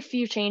very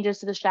few changes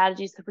to the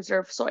strategies to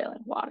preserve soil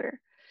and water.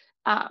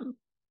 Um,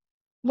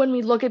 when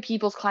we look at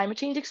people's climate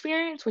change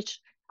experience, which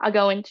I'll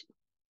go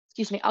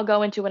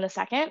into in a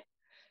second,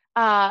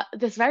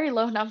 this very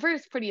low number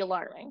is pretty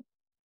alarming.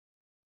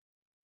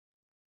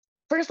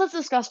 First, let's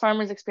discuss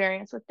farmers'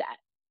 experience with debt.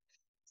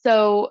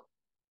 So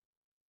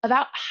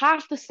about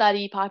half the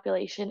study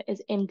population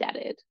is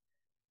indebted.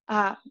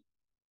 Um,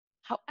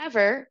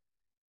 However,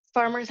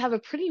 farmers have a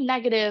pretty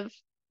negative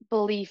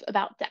belief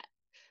about debt.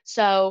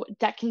 So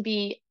debt can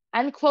be,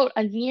 end quote,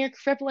 a near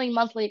crippling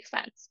monthly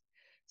expense.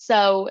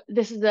 So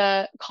this is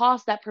a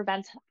cost that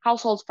prevents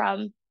households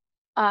from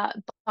uh,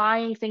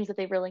 buying things that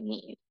they really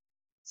need.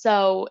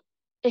 So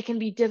it can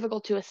be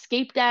difficult to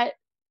escape debt,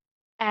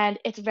 and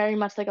it's very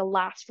much like a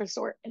last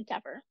resort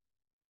endeavor.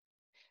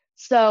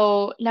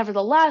 So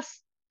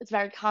nevertheless, it's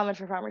very common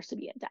for farmers to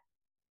be in debt.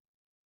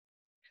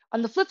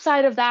 On the flip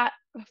side of that,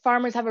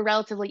 farmers have a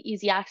relatively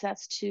easy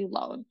access to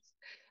loans.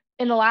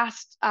 In the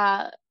last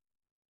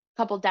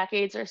couple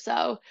decades or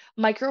so,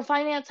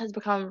 microfinance has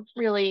become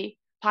really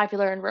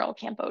popular in rural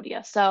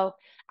Cambodia. So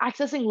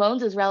accessing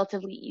loans is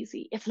relatively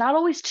easy. It's not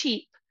always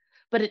cheap,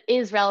 but it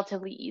is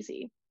relatively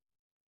easy.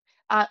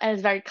 And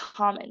it's very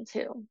common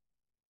too.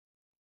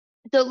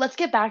 So let's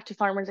get back to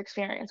farmers'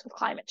 experience with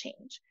climate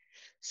change.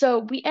 So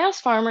we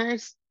asked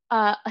farmers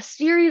a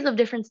series of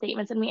different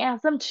statements, and we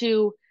asked them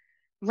to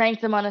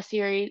rank them on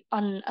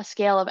a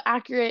scale of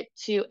accurate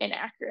to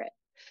inaccurate.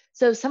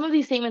 So some of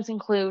these statements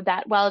include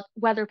that while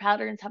weather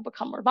patterns have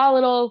become more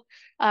volatile,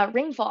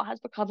 rainfall has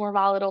become more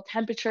volatile,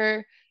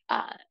 temperature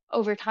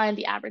over time,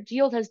 the average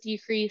yield has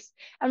decreased,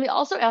 and we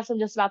also asked them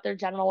just about their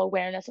general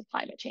awareness of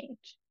climate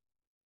change.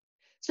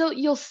 So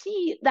you'll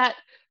see that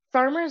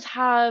farmers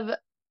have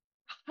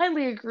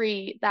highly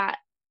agree that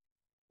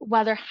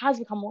weather has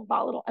become more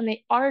volatile and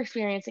they are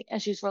experiencing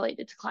issues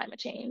related to climate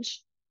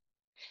change.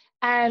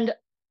 And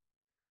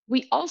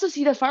we also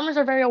see that farmers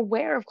are very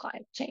aware of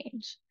climate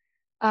change.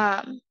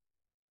 Um,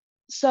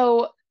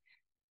 so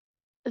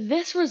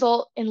this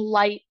result in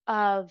light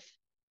of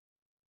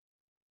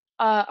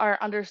our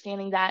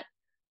understanding that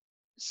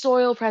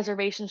soil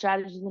preservation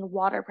strategies and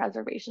water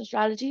preservation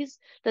strategies,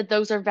 that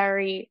those are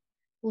very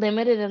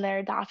limited in their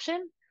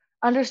adoption.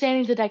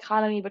 Understanding the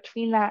dichotomy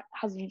between that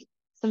has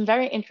some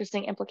very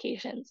interesting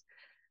implications.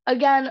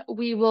 Again,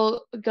 we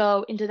will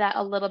go into that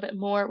a little bit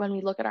more when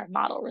we look at our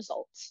model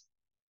results.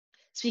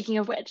 Speaking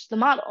of which, the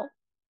model.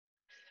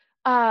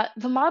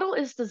 The model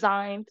is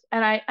designed,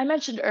 and I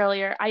mentioned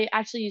earlier, I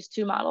actually use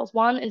two models.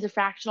 One is a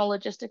fractional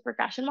logistic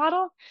regression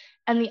model,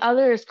 and the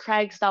other is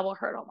Craig's double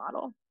hurdle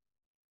model.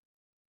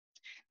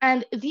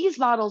 And these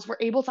models were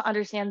able to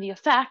understand the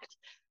effect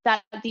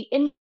that the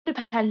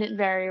independent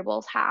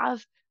variables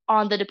have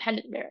on the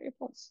dependent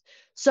variables.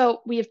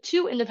 So we have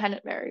two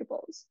independent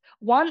variables.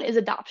 One is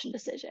adoption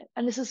decision,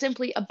 and this is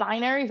simply a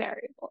binary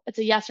variable. It's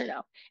a yes or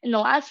no. In the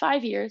last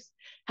 5 years,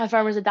 have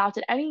farmers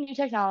adopted any new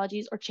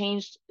technologies or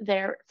changed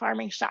their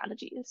farming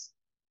strategies?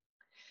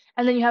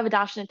 And then you have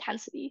adoption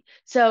intensity.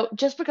 So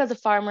just because a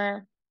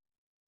farmer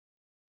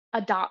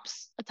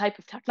adopts a type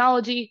of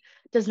technology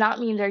does not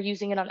mean they're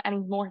using it on any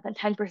more than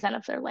 10%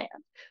 of their land.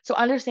 So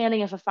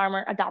understanding if a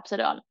farmer adopts it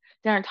on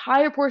their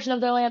entire portion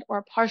of their land or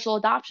a partial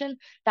adoption,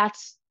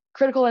 that's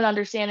critical in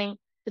understanding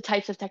the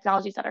types of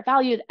technologies that are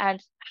valued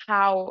and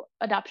how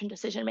adoption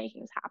decision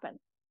making happen.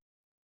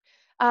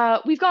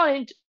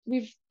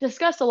 We've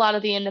discussed a lot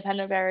of the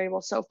independent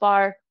variables so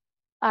far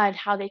and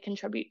how they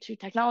contribute to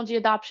technology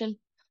adoption,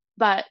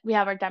 but we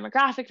have our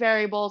demographic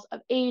variables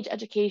of age,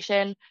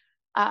 education,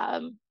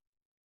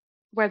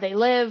 where they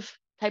live,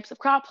 types of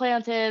crop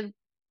planted,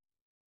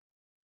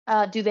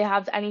 Do they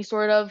have any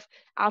sort of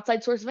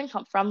outside source of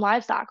income from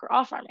livestock or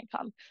off-farm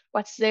income?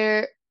 What's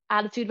their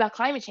attitude about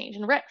climate change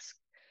and risk?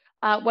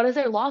 What does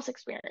their loss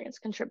experience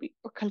contribute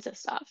or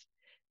consist of?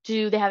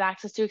 Do they have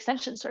access to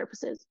extension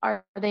services?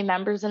 Are they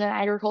members in an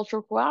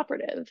agricultural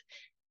cooperative?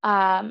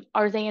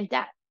 Are they in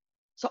debt?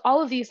 So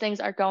all of these things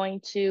are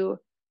going to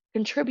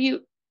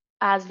contribute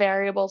as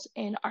variables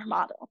in our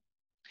model.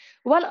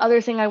 One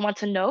other thing I want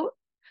to note,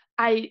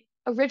 I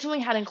originally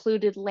had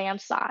included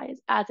land size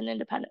as an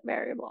independent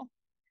variable.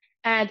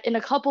 And in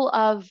a couple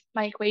of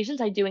my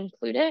equations, I do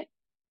include it,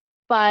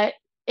 but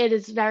it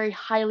is very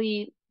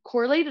highly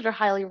correlated or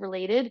highly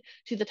related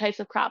to the types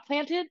of crop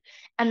planted,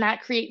 and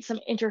that creates some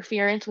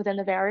interference within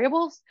the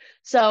variables.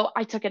 So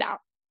I took it out.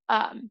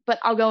 But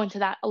I'll go into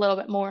that a little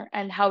bit more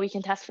and how we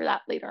can test for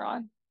that later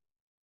on.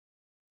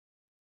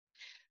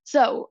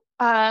 So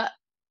the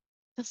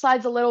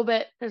slide's a little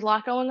bit, there's a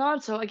lot going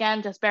on. So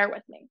again, just bear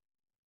with me.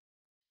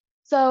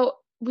 So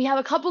we have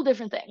a couple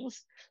different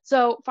things.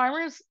 So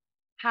farmers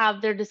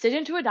have their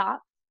decision to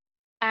adopt,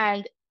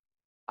 and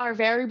our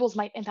variables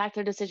might impact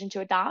their decision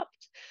to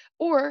adopt,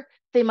 or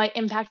they might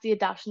impact the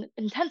adoption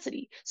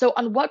intensity. So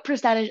on what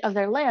percentage of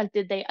their land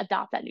did they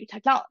adopt that new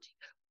technology?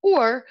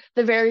 Or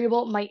the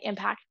variable might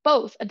impact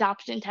both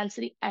adoption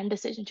intensity and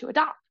decision to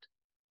adopt.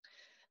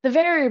 The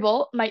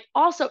variable might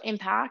also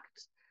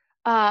impact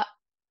uh,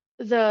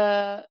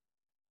 the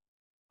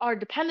our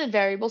dependent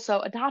variable, so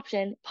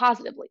adoption,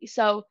 positively.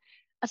 So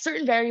a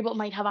certain variable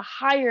might have a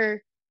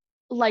higher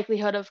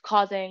likelihood of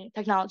causing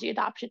technology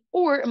adoption,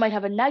 or it might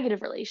have a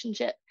negative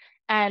relationship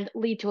and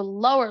lead to a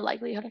lower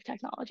likelihood of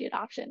technology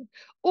adoption.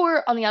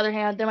 Or on the other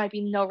hand, there might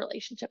be no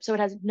relationship, so it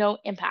has no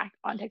impact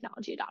on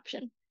technology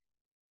adoption.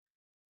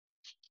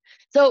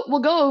 So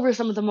we'll go over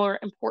some of the more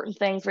important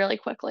things really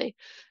quickly.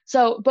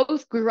 So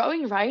both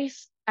growing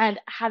rice and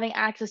having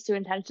access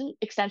to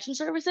extension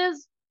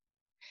services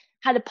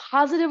had a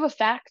positive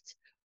effect,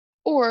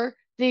 or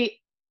they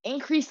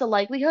increase the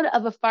likelihood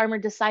of a farmer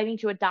deciding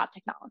to adopt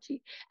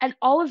technology. And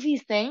all of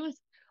these things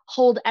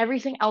hold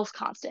everything else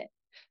constant.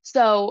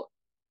 So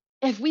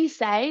if we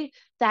say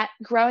that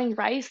growing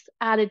rice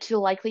added to the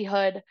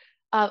likelihood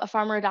of a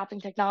farmer adopting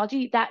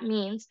technology, that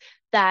means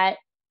that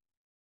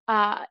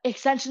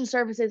extension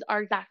services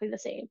are exactly the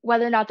same.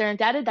 Whether or not they're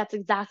indebted, that's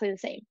exactly the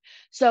same.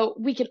 So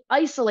we can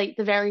isolate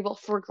the variable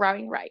for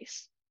growing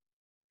rice.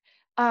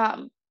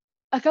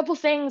 A couple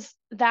things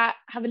that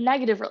have a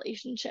negative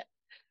relationship: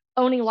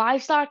 owning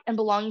livestock and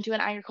belonging to an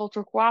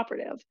agricultural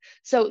cooperative.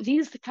 So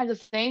these kinds of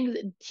things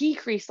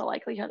decrease the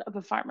likelihood of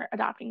a farmer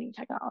adopting new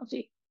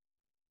technology.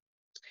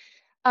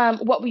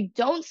 What we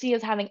don't see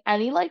as having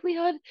any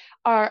likelihood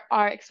are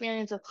our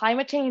experience of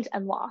climate change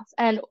and loss.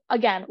 And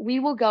again, we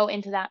will go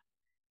into that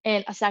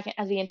in a second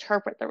as we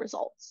interpret the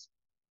results.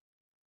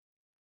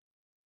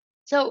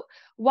 So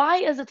why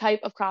is a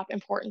type of crop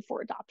important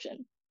for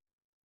adoption?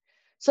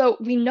 So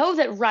we know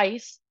that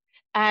rice,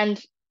 and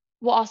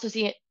we'll also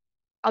see it,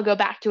 I'll go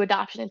back to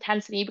adoption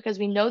intensity, because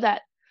we know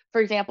that,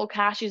 for example,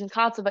 cashews and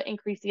cassava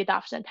increase the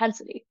adoption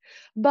intensity.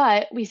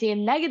 But we see a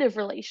negative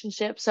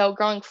relationship. So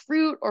growing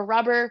fruit or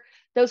rubber,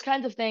 those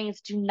kinds of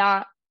things do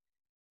not,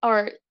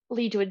 or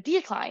lead to a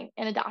decline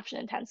in adoption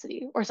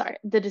intensity, or sorry,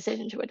 the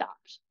decision to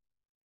adopt.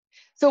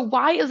 So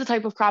why is a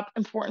type of crop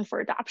important for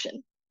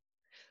adoption?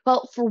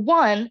 Well, for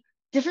one,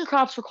 different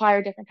crops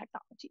require different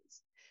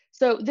technologies.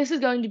 So this is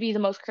going to be the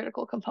most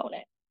critical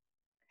component.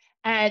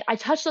 And I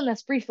touched on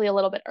this briefly a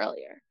little bit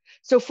earlier.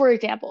 So, for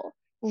example,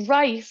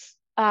 rice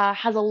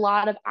has a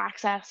lot of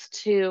access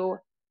to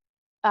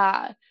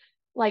uh,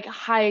 like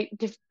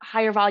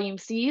higher volume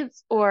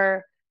seeds,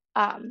 or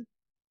um,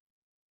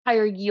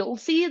 higher yield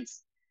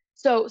seeds.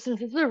 So, since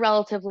this is a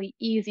relatively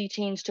easy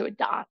change to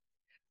adopt,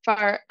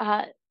 for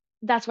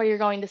that's why you're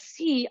going to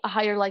see a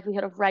higher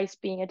likelihood of rice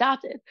being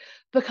adopted.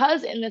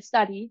 Because in this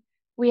study,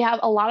 we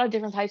have a lot of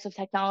different types of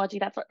technology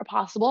that are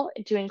possible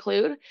to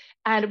include,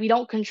 and we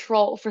don't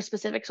control for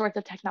specific sorts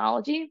of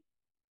technology.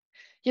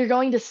 You're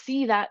going to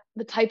see that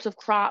the types of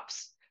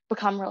crops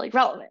become really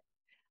relevant.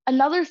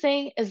 Another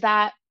thing is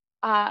that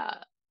uh,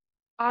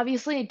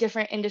 obviously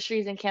different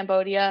industries in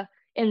Cambodia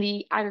in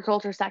the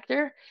agriculture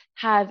sector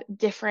have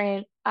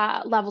different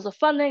levels of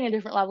funding and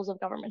different levels of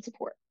government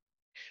support.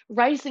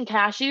 Rice and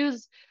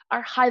cashews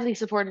are highly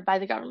supported by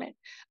the government.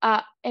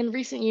 In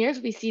recent years,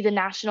 we see the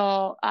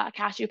national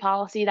cashew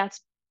policy. That's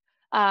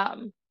a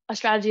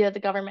strategy that the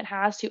government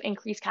has to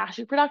increase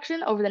cashew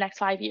production over the next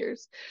 5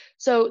 years.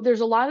 So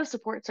there's a lot of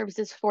support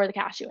services for the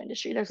cashew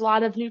industry. There's a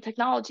lot of new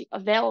technology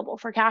available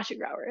for cashew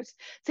growers.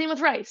 Same with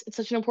rice. It's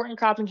such an important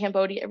crop in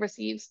Cambodia. It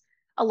receives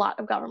a lot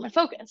of government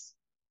focus.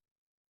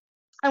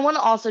 I want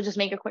to also just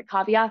make a quick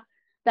caveat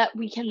that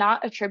we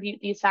cannot attribute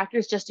these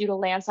factors just due to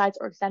land size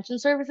or extension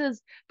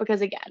services,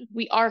 because again,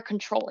 we are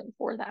controlling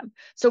for them.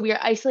 So we are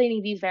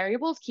isolating these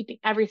variables, keeping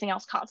everything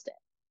else constant.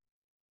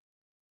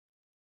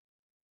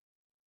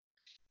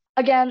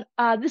 Again,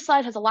 this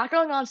slide has a lot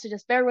going on, so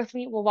just bear with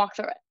me. We'll walk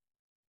through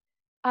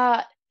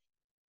it.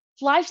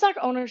 Livestock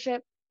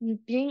ownership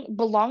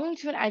belonging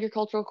to an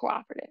agricultural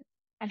cooperative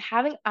and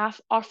having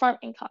off-farm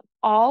income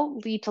all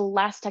lead to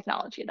less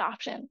technology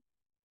adoption.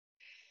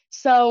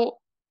 So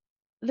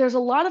there's a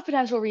lot of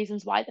potential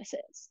reasons why this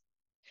is.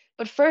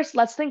 But first,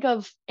 let's think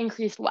of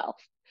increased wealth.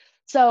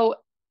 So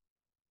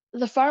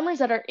the farmers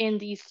that are in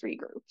these three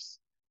groups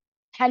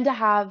tend to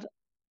have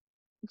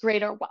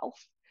greater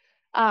wealth.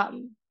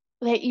 Um,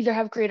 they either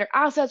have greater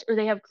assets or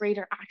they have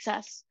greater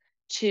access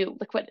to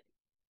liquidity,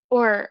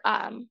 or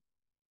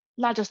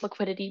not just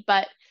liquidity,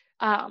 but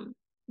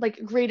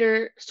like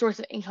greater source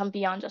of income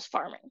beyond just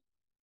farming.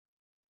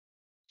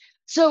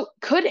 So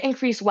could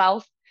increased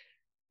wealth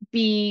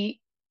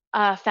be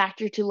a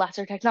factor to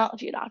lesser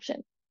technology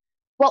adoption?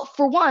 Well,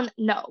 for one,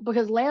 no,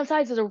 because land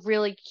size is a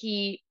really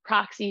key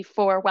proxy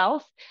for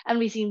wealth, and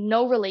we see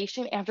no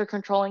relation after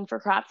controlling for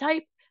crop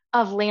type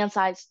of land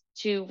size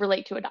to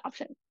relate to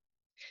adoption.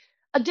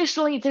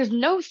 Additionally, there's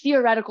no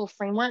theoretical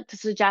framework to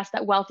suggest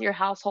that wealthier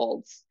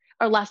households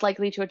are less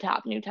likely to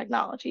adopt new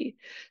technology.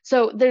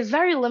 So there's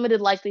very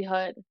limited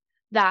likelihood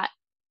that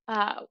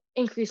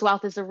increased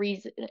wealth is the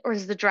reason or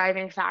is the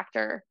driving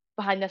factor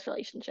behind this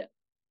relationship.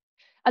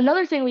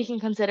 Another thing we can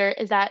consider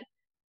is that,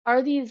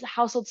 are these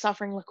households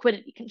suffering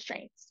liquidity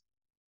constraints?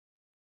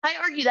 I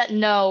argue that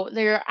no,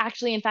 they're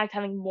actually, in fact,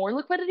 having more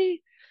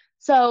liquidity.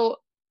 So,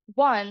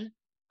 one,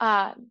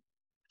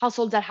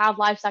 households that have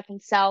livestock can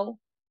sell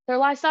their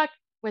livestock,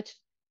 which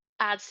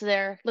adds to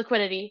their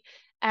liquidity.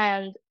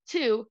 And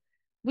two,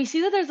 we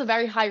see that there's a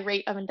very high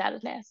rate of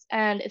indebtedness,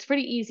 and it's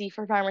pretty easy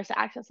for farmers to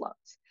access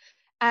loans.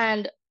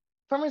 And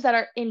farmers that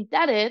are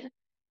indebted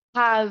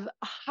have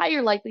a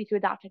higher likely to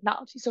adopt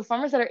technology. So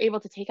farmers that are able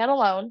to take out a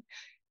loan,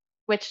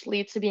 which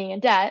leads to being in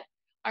debt,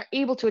 are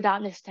able to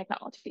adopt this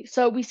technology.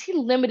 So we see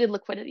limited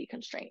liquidity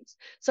constraints.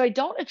 So I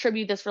don't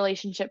attribute this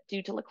relationship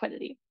due to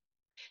liquidity.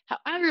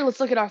 However, let's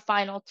look at our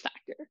final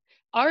factor.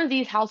 Are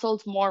these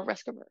households more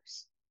risk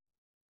averse?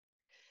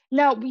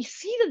 Now, we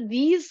see that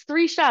these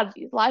three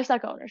strategies,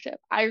 livestock ownership,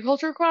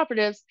 agricultural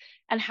cooperatives,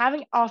 and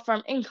having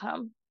off-farm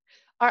income,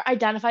 are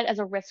identified as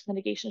a risk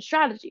mitigation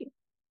strategy,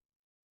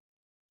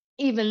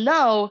 even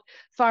though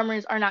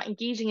farmers are not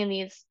engaging in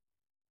these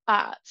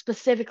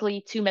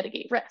specifically to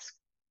mitigate risk.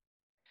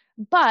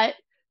 But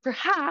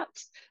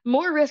perhaps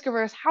more risk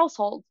averse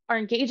households are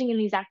engaging in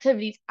these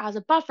activities as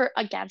a buffer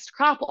against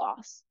crop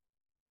loss.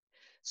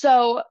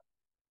 So,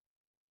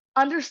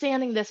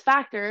 understanding this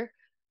factor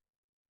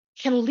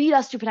can lead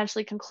us to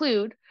potentially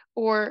conclude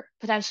or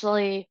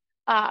potentially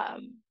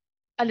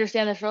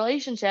understand this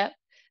relationship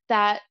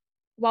that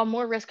while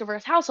more risk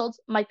averse households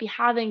might be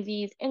having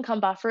these income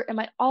buffer, it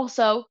might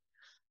also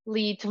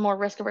lead to more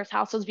risk averse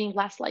households being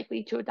less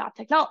likely to adopt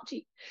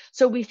technology.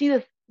 So we see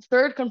the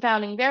third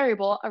confounding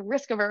variable of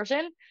risk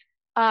aversion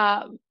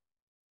um,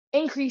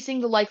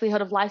 increasing the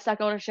likelihood of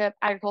livestock ownership,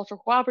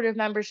 agricultural cooperative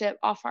membership,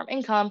 off farm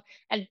income,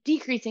 and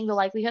decreasing the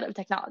likelihood of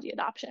technology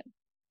adoption.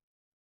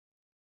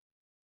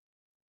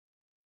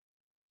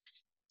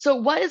 So,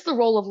 what is the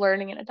role of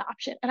learning and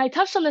adoption? And I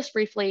touched on this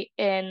briefly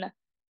in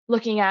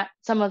looking at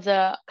some of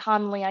the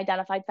commonly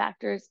identified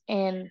factors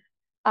in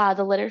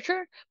the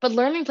literature, but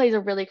learning plays a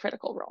really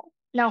critical role.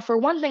 Now, for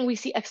one thing, we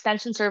see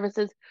extension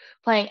services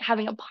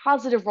having a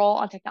positive role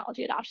on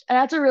technology adoption, and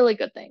that's a really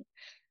good thing.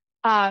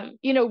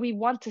 We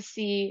want to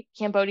see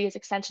Cambodia's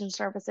extension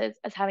services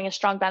as having a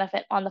strong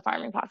benefit on the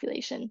farming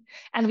population,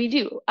 and we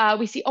do.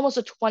 We see almost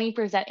a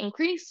 20%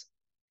 increase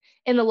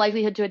in the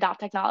likelihood to adopt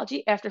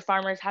technology after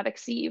farmers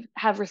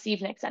have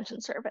received an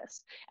extension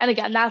service. And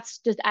again, that's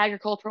just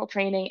agricultural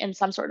training in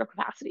some sort of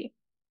capacity.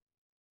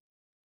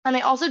 And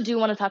I also do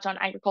want to touch on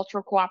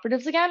agricultural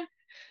cooperatives again,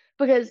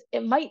 because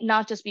it might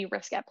not just be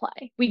risk at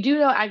play. We do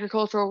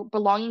know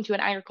belonging to an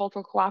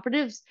agricultural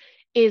cooperatives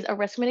is a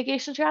risk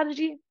mitigation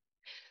strategy,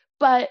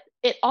 but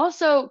it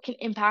also can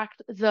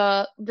impact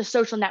the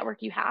social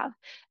network you have,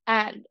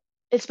 and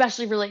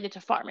especially related to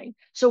farming.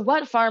 So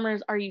what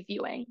farmers are you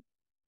viewing?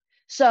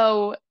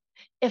 So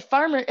if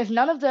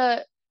none of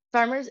the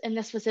farmers in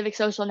this specific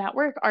social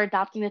network are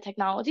adopting the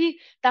technology,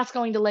 that's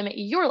going to limit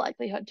your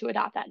likelihood to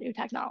adopt that new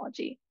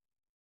technology.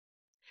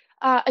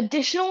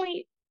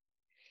 Additionally,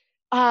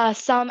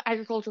 some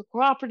agricultural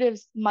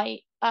cooperatives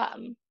might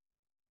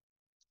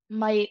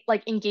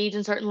like engage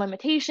in certain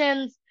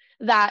limitations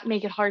that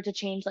make it hard to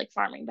change like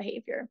farming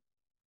behavior.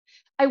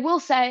 I will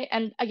say,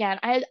 and again,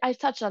 I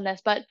touched on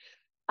this, but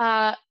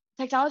uh,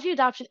 technology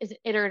adoption is an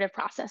iterative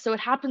process, so it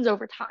happens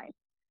over time.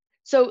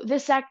 So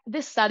this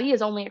study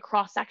is only a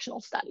cross-sectional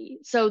study,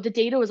 so the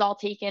data was all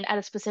taken at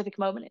a specific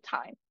moment in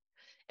time.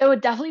 It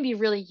would definitely be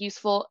really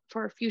useful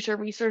for future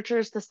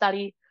researchers to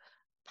study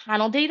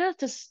panel data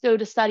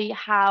to study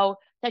how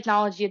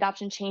technology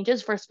adoption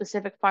changes for a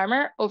specific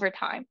farmer over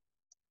time,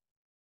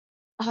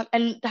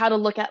 and how to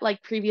look at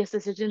like previous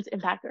decisions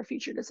impact their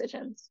future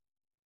decisions.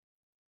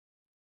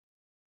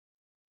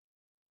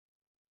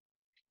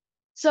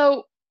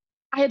 So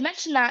I had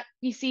mentioned that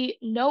we see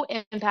no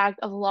impact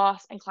of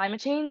loss and climate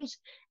change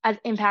as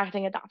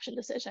impacting adoption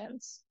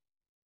decisions.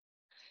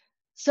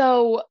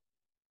 So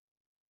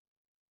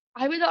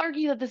I would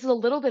argue that this is a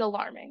little bit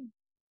alarming.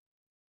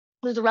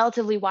 There's a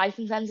relatively wide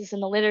consensus in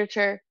the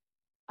literature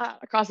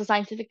across the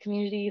scientific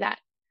community that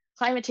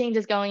climate change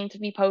is going to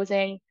be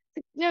posing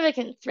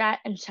significant threat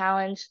and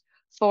challenge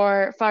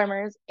for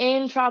farmers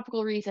in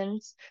tropical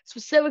regions,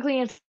 specifically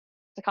in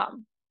to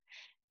come.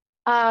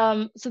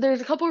 So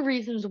there's a couple of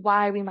reasons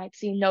why we might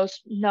see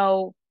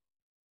no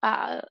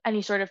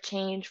any sort of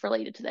change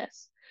related to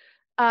this.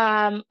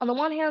 On the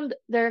one hand,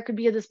 there could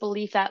be this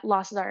belief that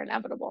losses are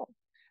inevitable.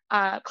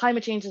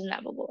 Climate change is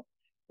inevitable.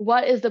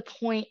 What is the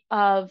point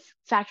of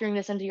factoring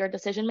this into your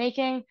decision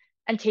making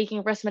and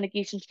taking risk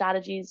mitigation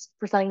strategies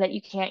for something that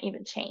you can't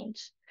even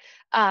change?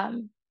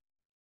 Um,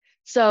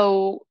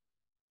 so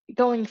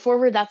going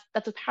forward,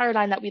 that's a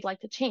paradigm that we'd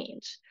like to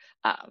change.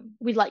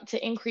 We'd like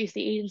to increase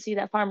the agency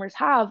that farmers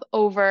have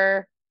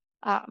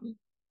um,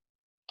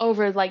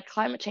 over like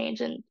climate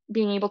change and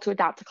being able to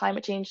adapt to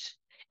climate change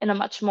in a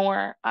much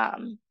more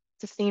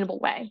sustainable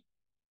way.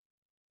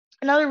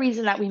 Another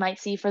reason that we might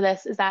see for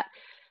this is that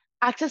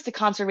access to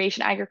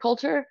conservation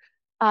agriculture,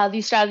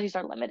 these strategies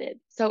are limited.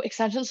 So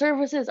extension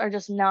services are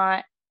just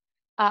not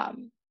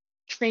um,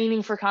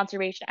 training for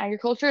conservation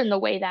agriculture in the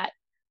way that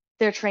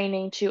they're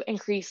training to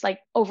increase like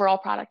overall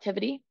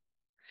productivity.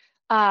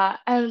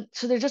 And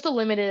so there's just a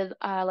limited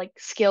like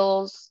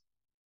skills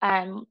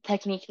and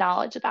technique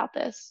knowledge about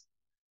this.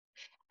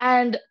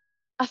 And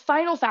a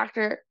final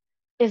factor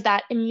is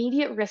that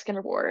immediate risk and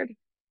reward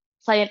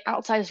play an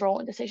outsized role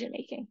in decision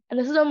making. And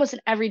this is almost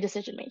in every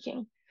decision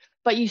making,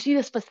 but you see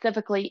this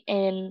specifically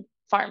in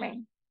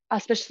farming,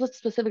 especially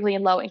specifically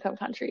in low income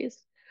countries.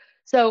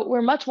 So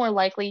we're much more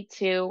likely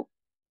to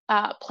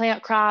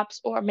plant crops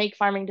or make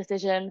farming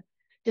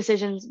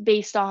decisions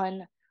based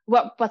on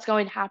what's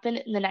going to happen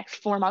in the next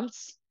 4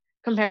 months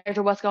compared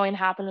to what's going to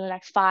happen in the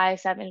next 5,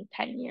 7,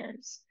 10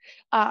 years.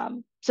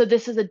 So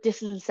this is a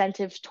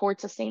disincentive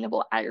towards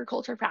sustainable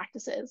agriculture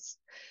practices.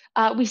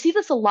 We see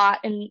this a lot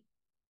in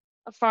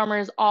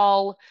farmers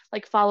all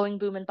like following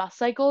boom and bust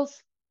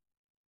cycles.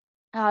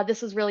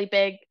 This was really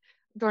big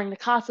during the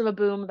cassava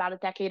boom about a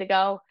decade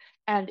ago,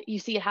 and you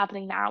see it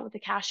happening now with the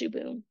cashew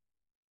boom.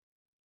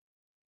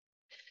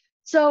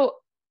 So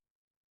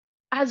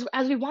as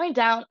we wind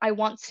down, I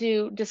want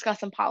to discuss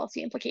some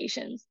policy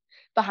implications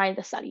behind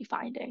the study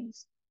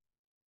findings.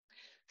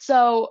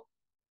 So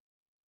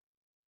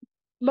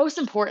most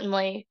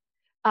importantly,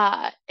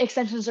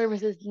 extension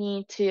services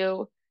need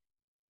to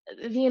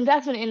the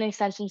investment in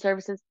extension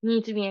services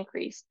need to be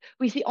increased.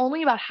 We see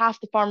only about half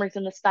the farmers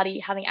in the study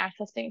having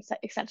access to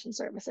extension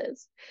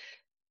services.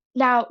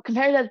 Now,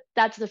 compare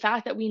that to the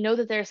fact that we know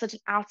that there's such an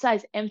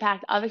outsized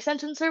impact of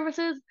extension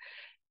services,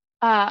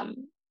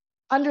 um,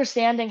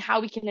 understanding how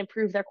we can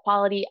improve their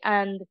quality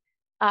and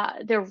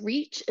their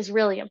reach is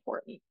really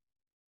important.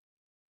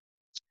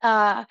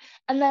 And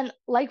then,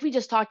 like we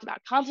just talked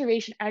about,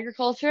 conservation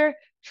agriculture,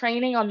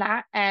 training on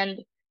that and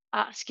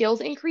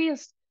skills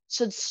increase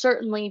should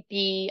certainly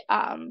be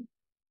added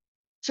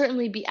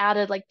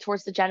like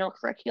towards the general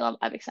curriculum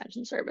of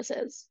extension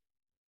services.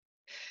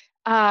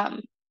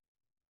 Um,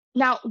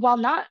 Now, while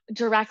not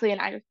directly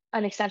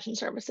in extension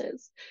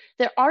services,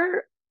 there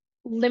are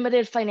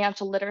limited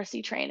financial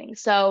literacy training.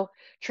 So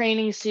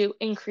trainings to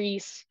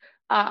increase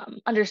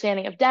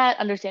understanding of debt,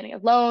 understanding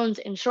of loans,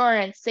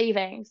 insurance,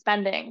 saving,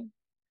 spending.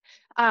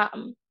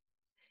 Um,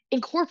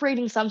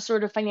 Incorporating some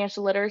sort of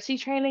financial literacy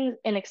training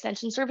in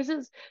extension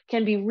services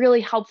can be really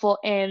helpful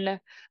in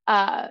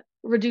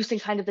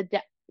reducing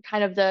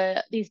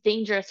these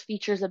dangerous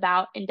features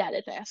about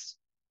indebtedness.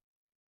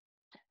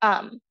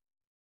 Um,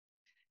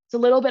 it's a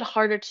little bit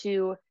harder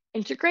to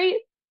integrate,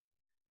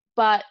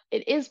 but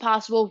it is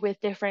possible with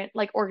different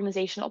like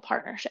organizational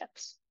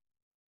partnerships.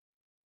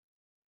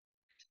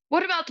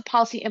 What about the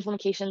policy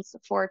implications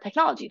for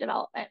technology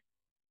development?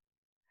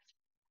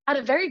 At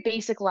a very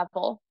basic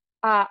level,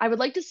 I would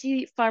like to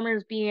see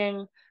farmers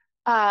being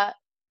uh,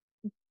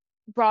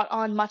 brought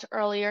on much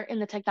earlier in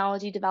the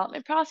technology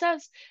development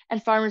process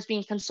and farmers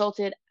being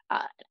consulted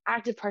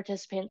active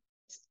participants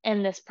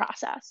in this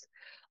process.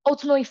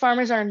 Ultimately,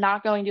 farmers are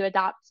not going to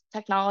adopt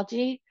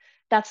technology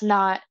that's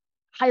not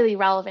highly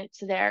relevant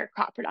to their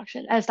crop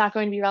production, and it's not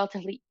going to be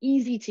relatively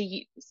easy to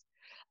use.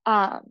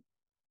 Um,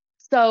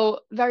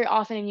 so very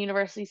often in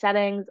university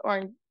settings or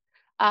in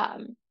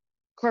um,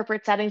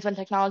 corporate settings when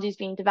technology is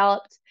being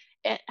developed,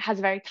 it has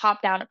a very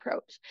top-down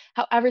approach.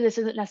 However, this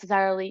isn't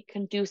necessarily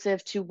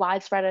conducive to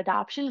widespread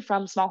adoption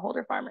from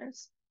smallholder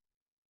farmers.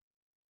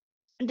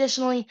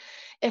 Additionally,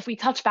 if we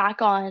touch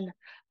back on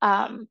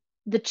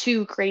the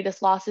two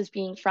greatest losses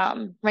being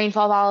from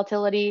rainfall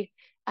volatility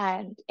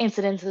and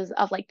incidences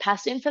of like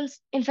pest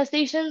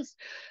infestations,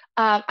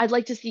 I'd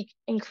like to see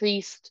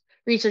increased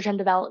research and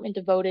development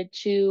devoted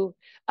to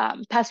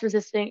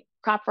pest-resistant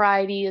crop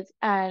varieties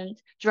and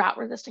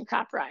drought-resistant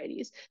crop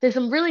varieties. There's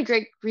some really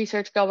great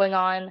research going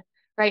on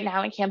right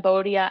now in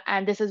Cambodia,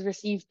 and this has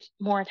received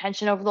more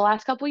attention over the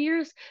last couple of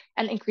years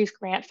and increased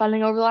grant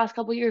funding over the last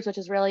couple of years, which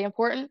is really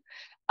important.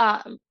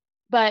 Um,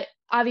 but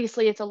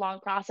obviously, it's a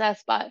long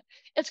process, but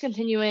it's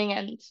continuing,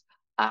 and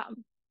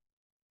um,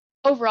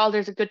 overall,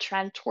 there's a good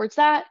trend towards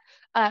that.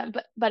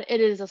 But it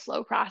is a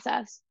slow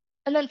process.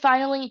 And then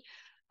finally,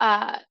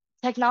 uh,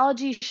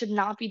 technology should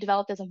not be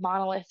developed as a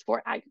monolith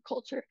for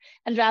agriculture,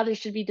 and rather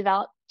should be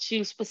developed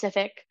to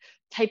specific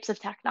types of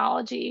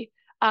technology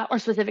or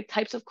specific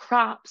types of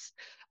crops,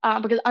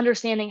 because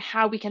understanding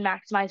how we can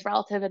maximize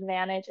relative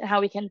advantage and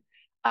how we can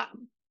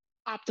um,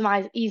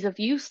 optimize ease of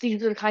use,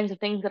 these are the kinds of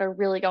things that are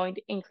really going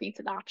to increase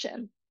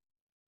adoption.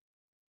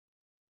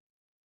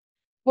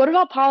 What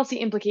about policy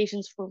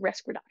implications for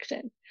risk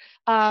reduction?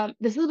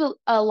 This is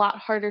a lot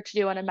harder to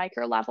do on a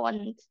micro level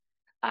and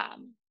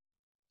um,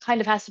 kind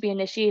of has to be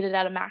initiated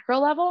at a macro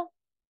level.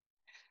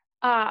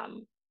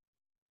 Um,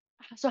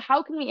 so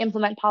how can we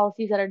implement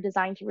policies that are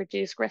designed to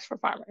reduce risk for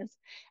farmers,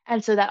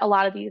 and so that a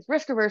lot of these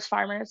risk averse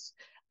farmers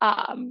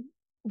um,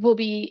 will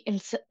be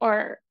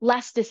or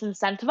less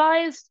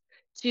disincentivized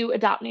to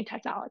adopt new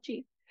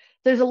technology?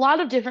 There's a lot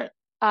of different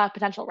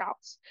potential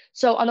routes.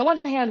 So on the one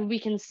hand, we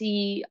can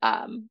see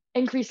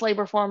increased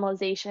labor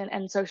formalization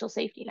and social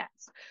safety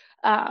nets.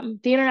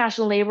 The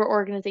International Labor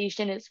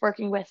Organization is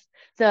working with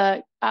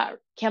the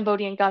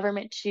Cambodian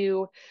government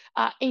to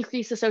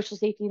increase the social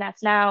safety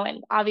nets now.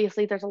 And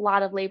obviously, there's a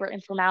lot of labor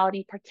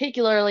informality,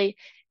 particularly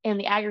in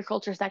the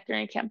agriculture sector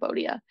in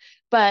Cambodia.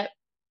 But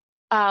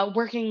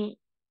working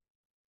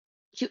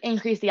to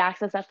increase the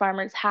access that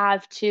farmers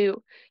have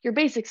to your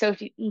basic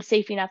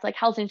safety nets like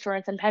health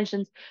insurance and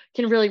pensions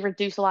can really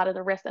reduce a lot of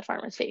the risk that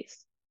farmers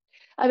face.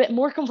 A bit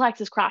more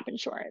complex is crop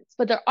insurance,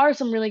 but there are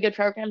some really good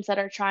programs that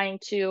are trying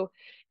to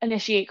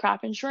initiate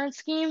crop insurance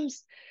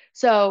schemes.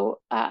 So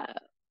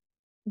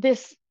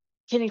this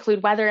can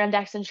include weather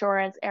index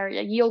insurance,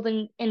 area yield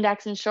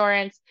index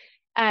insurance,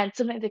 and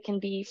sometimes it can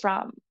be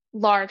from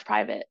large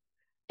private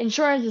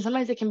insurance, and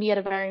sometimes it can be at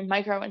a very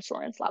micro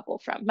insurance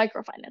level from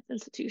microfinance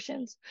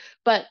institutions.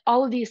 But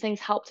all of these things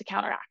help to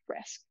counteract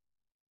risk.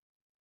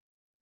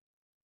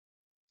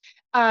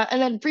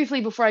 And then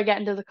briefly before I get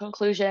into the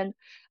conclusion,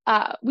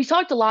 we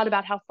talked a lot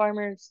about how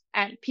farmers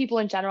and people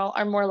in general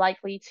are more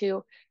likely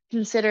to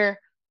consider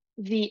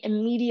the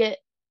immediate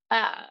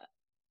uh,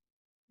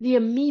 the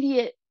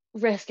immediate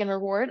risk and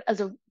reward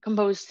as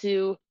opposed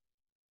to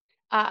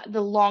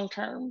the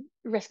long-term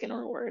risk and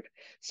reward.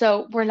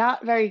 So we're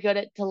not very good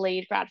at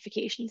delayed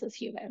gratifications as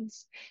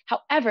humans.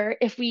 However,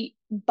 if we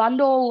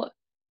bundle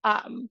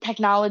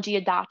technology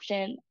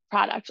adoption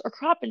products or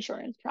crop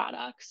insurance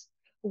products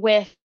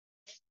with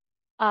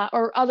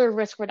or other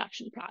risk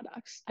reduction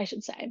products, I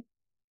should say,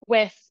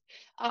 with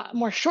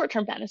more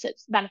short-term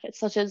benefits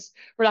such as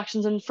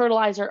reductions in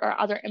fertilizer or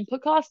other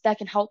input costs that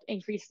can help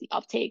increase the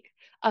uptake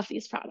of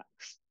these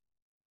products.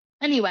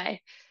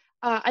 Anyway,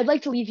 I'd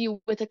like to leave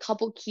you with a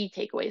couple key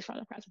takeaways from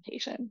the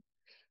presentation.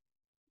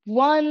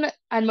 One,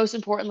 and most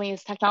importantly,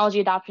 is technology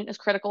adoption is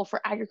critical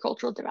for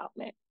agricultural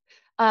development.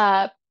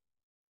 Uh,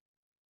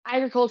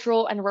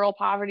 Agricultural and rural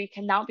poverty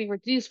cannot be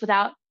reduced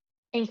without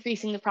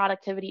increasing the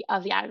productivity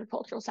of the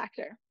agricultural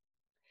sector.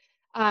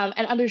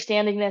 And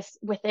understanding this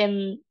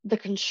within the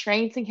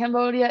constraints in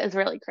Cambodia is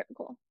really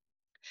critical.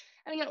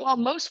 And again, while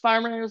most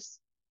farmers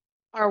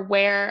are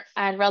aware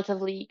and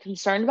relatively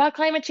concerned about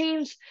climate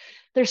change,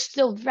 there's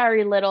still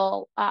very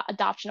little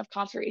adoption of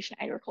conservation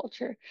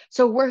agriculture.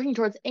 So working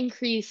towards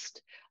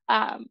increased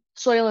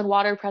soil and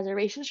water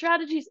preservation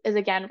strategies is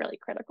again really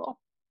critical.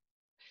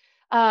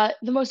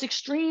 The most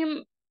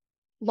extreme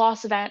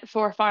loss event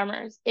for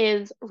farmers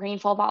is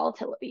rainfall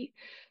volatility.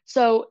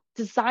 So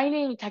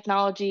designing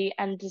technology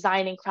and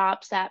designing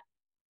crops that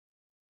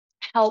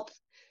help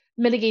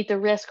mitigate the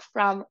risk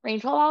from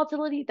rainfall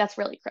volatility, that's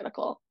really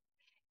critical.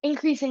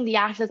 Increasing the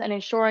access and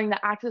ensuring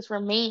that access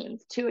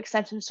remains to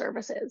extension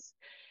services.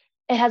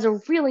 It has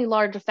a really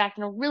large effect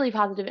and a really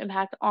positive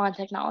impact on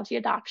technology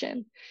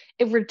adoption.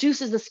 It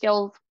reduces the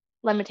skills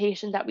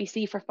limitation that we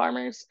see for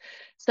farmers.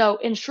 So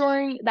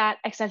ensuring that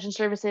extension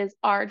services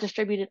are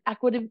distributed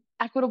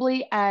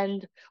equitably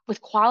and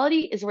with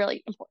quality is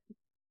really important.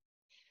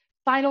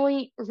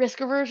 Finally, risk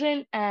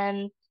aversion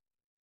and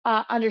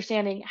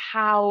understanding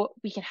how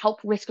we can help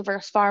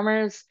risk-averse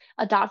farmers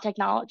adopt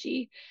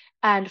technology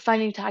and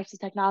finding types of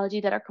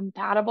technology that are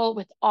compatible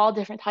with all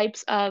different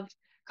types of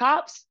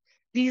crops.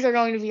 These are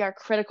going to be our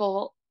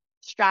critical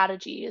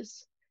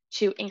strategies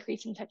to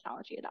increasing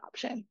technology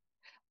adoption.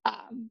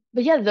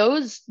 But yeah,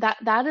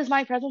 that is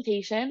my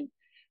presentation.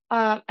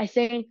 I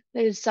think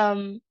there's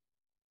some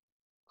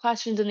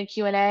questions in the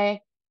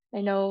Q&A.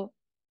 I know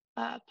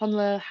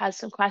Pamela has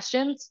some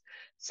questions,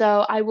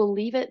 so I will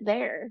leave it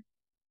there.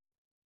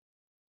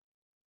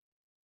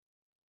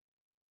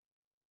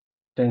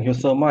 Thank you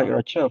so much,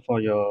 Rachel, for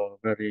your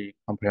very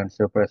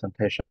comprehensive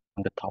presentation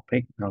on the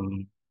topic.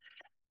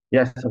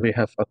 Yes, we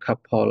have a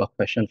couple of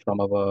questions from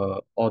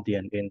our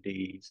audience in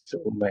the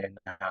Zoom and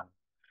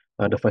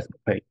the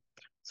Facebook page.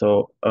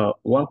 So,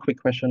 one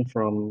quick question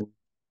uh,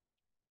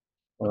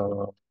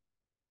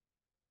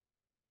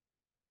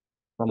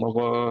 from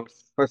our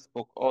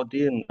Facebook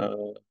audience,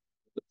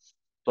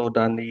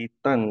 Sodani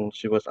Tan.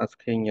 She was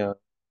asking,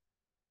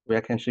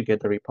 where can she get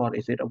the report?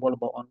 Is it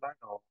available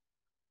online,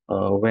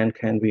 or when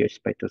can we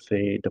expect to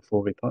see the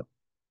full report?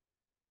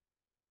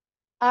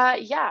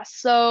 Yeah,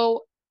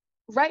 so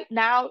right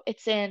now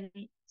it's in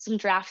some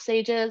draft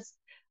stages.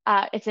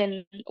 It's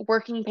in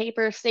working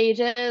paper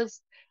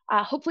stages.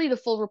 Hopefully, the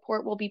full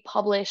report will be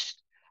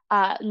published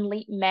in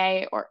late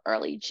May or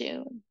early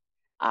June,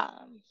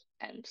 um,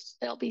 and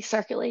it'll be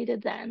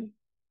circulated then.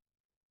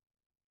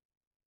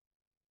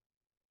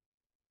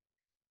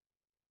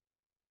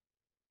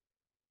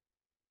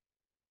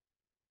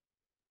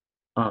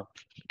 Uh,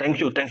 thank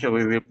you.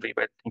 We will be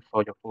waiting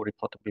for your full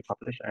report to be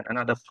published. And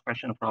another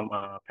question from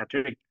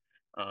Patrick.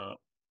 Uh,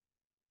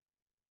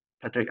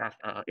 Patrick asked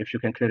if you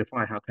can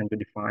clarify how can you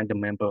define the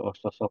member or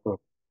social group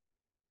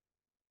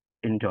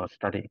in your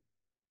study?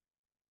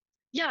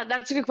 Yeah,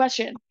 that's a good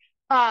question.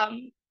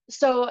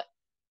 So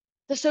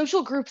the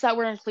social groups that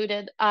were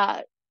included,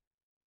 it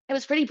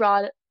was pretty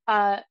broad.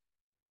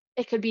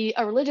 It could be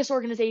a religious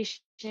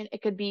organization,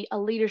 it could be a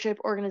leadership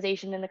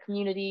organization in the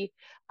community.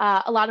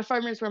 A lot of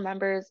farmers were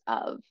members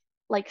of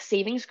like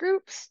savings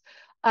groups.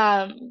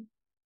 Um,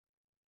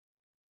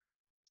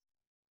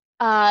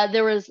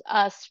 there was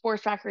a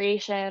sports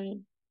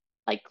recreation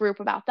like group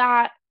about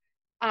that.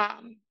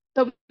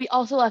 But we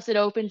also left it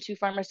open to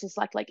farmers to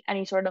select like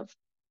any sort of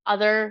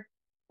other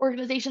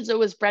organization. So it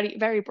was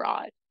very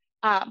broad.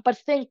 But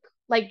think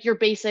like your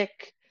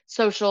basic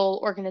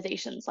social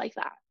organizations like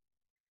that.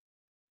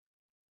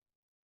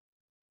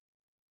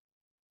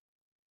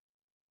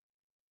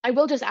 I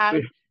will just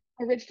add,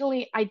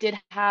 originally I did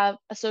have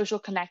a social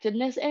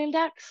connectedness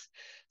index.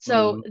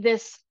 So Mm,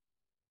 this,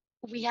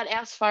 we had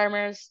asked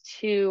farmers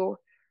to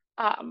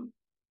um,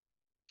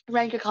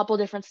 rank a couple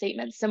different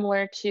statements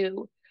similar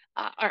to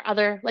our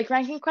other like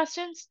ranking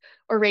questions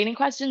or rating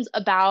questions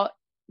about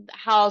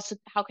how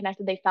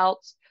connected they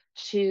felt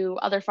to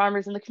other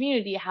farmers in the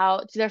community, how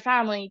to their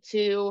family,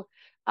 to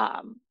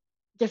um,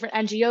 different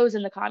NGOs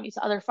in the commune,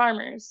 to other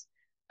farmers,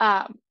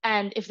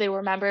 and if they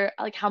were member,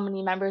 like how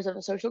many members of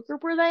a social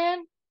group were they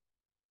in,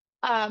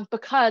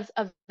 because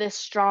of this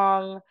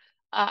strong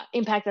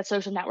impact that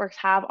social networks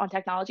have on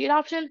technology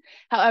adoption.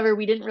 However,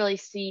 we didn't really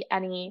see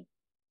any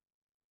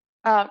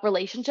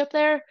relationship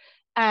there.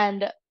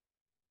 And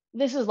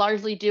this is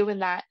largely due in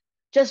that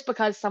just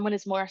because someone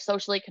is more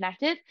socially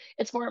connected,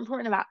 it's more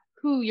important about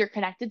who you're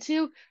connected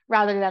to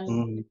rather than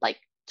mm, like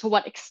to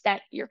what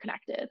extent you're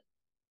connected.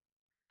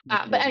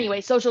 But okay,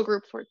 anyway, social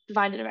groups were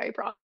defined in a very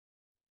broad.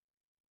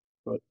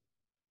 good.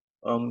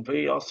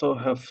 We also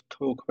have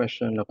two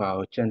questions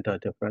about gender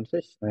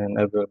differences, and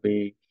I will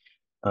be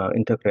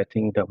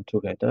integrating them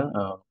together.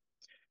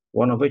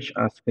 One of which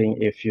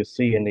asking if you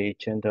see any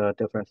gender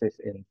differences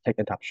in tech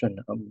adoption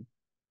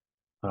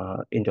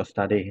in your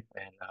study,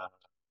 and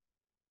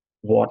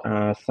what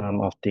are some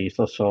of the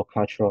social,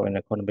 cultural, and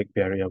economic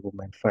barriers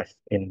women face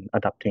in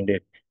adopting the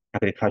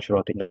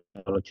agricultural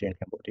technology in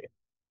Cambodia?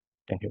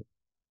 Thank you.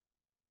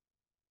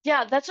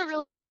 Yeah, that's a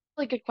really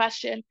good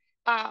question.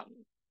 Um,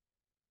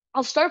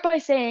 I'll start by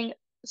saying,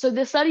 so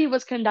this study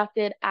was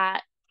conducted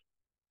at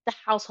the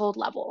household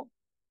level.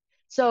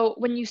 So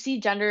when you see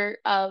gender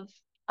of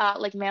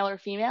like male or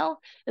female,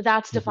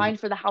 that's Mhm. defined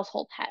for the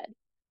household head.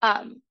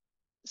 Um,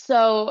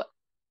 so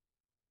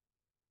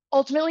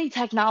ultimately,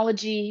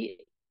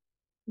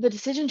 the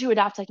decision to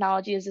adopt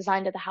technology is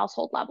designed at the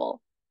household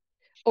level,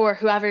 or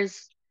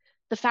whoever's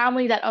the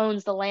family that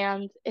owns the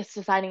land is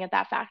deciding at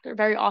that factor.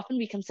 Very often,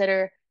 we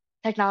consider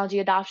technology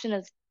adoption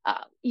as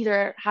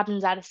either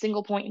happens at a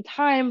single point in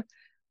time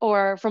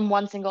or from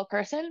one single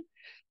person,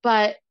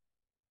 but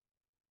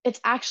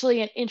it's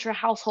actually an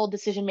intra-household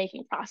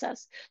decision-making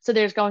process. So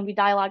there's going to be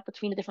dialogue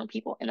between the different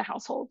people in the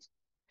household.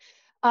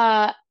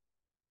 Uh,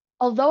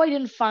 Although I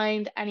didn't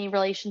find any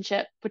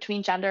relationship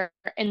between gender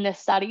in this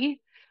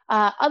study,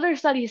 other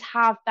studies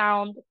have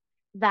found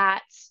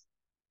that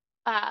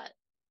uh,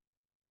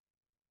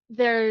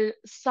 there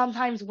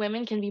sometimes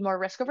women can be more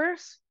risk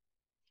averse.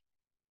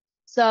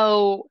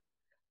 So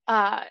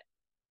uh,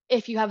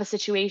 if you have a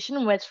situation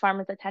in which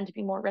farmers that tend to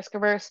be more risk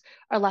averse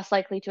are less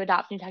likely to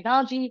adopt new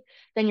technology,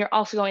 then you're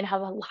also going to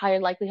have a higher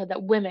likelihood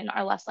that women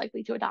are less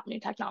likely to adopt new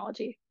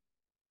technology.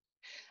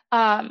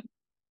 Um,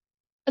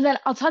 and then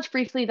I'll touch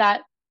briefly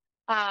that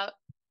uh,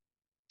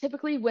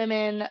 typically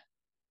women,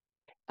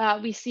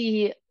 we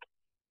see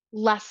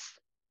less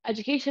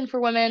education for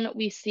women.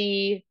 We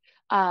see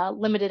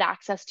limited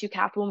access to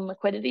capital and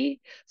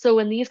liquidity. So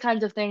when these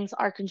kinds of things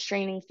are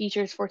constraining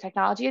features for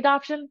technology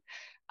adoption,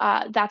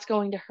 that's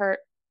going to hurt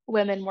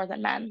women more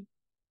than men.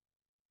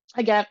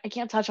 Again, I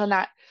can't touch on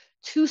that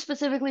too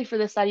specifically for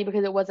this study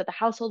because it was at the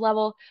household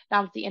level,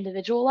 not at the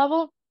individual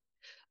level.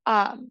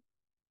 Um,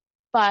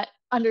 but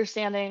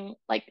understanding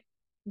like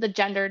the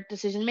gender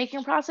decision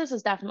making process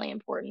is definitely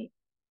important.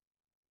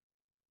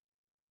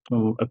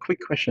 A quick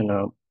question.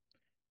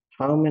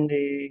 How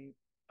many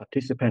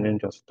participants in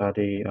your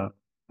study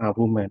are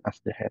women as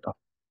the head of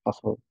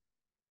household?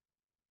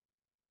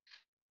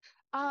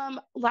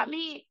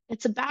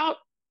 It's about,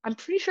 I'm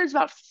pretty sure it's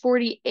about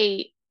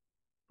 48.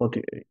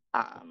 48.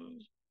 Um,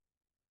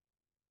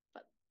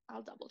 but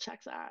I'll double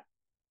check that.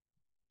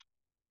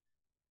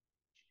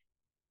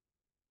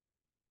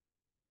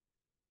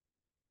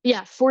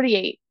 Yeah,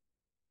 48.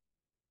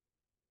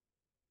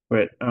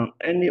 Great.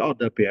 Any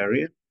other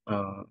barrier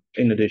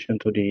in addition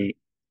to the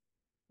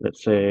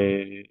let's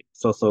say,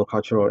 social,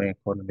 cultural, and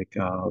economic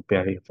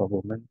barrier for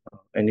women?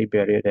 Any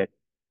barrier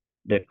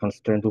that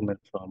constrain women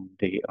from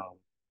the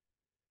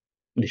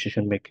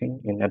decision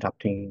making in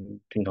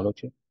adapting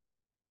technology?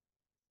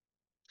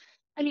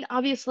 I mean,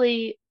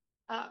 obviously,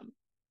 um,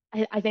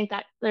 I think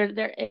that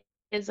there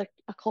is a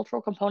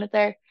cultural component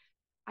there.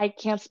 I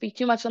can't speak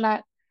too much on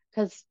that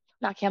because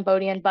I'm not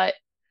Cambodian, but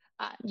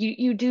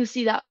you do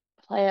see that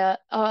play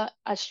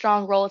a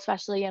strong role,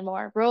 especially in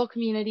more rural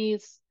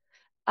communities.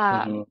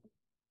 Mm-hmm. Um,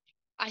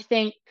 I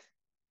think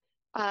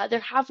there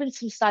have been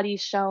some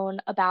studies shown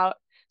about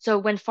so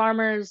when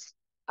farmers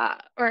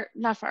or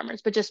not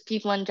farmers, but just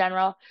people in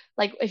general,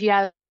 like if you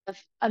have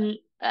an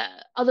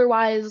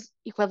otherwise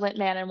equivalent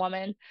man and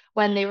woman,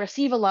 when they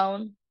receive a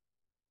loan,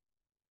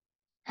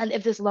 and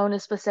if this loan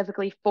is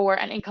specifically for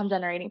an income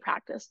generating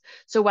practice.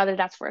 So whether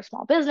that's for a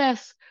small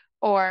business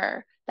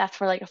or that's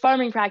for like a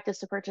farming practice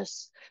to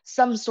purchase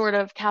some sort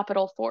of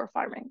capital for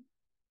farming.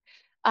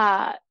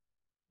 Uh,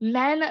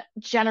 Men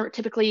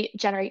typically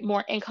generate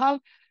more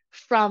income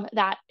from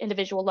that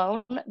individual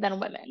loan than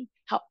women.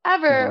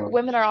 However, Uh,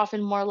 women are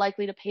often more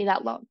likely to pay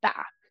that loan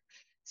back.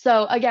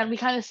 So again, we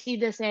kind of see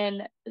this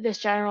in this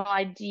general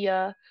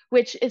idea,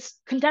 which is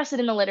contested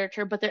in the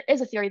literature, but there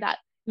is a theory that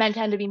men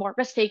tend to be more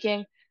risk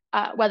taking,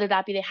 whether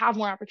that be they have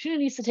more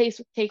opportunities to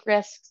take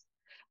risks.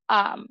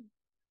 Um,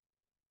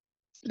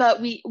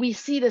 but we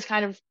see this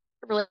kind of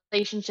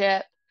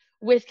relationship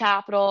with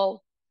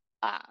capital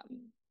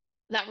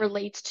that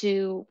relates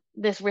to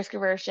this risk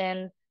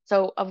aversion,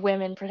 so of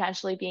women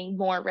potentially being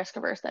more risk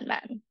averse than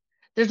men.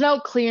 There's no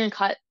clear and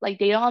cut like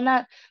data on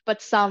that,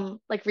 but some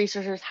like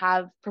researchers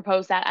have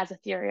proposed that as a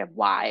theory of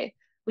why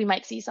we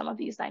might see some of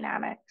these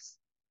dynamics.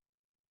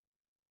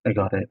 I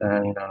got it.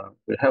 And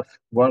we have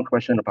one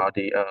question about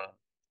the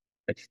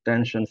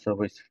extension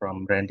service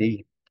from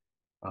Randy.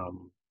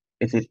 Um,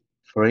 is it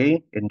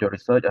free in the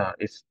research?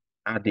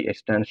 Are the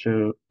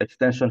extension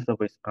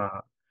service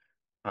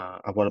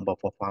available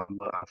for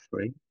farmer are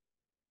free?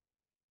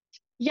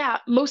 Yeah,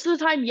 most of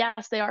the time,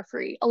 yes, they are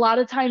free. A lot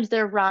of times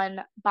they're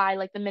run by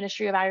like the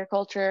Ministry of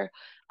Agriculture,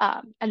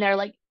 and they're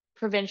like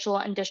provincial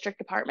and district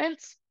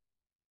departments.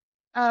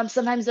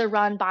 Sometimes they're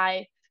run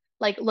by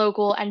like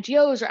local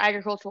NGOs or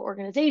agricultural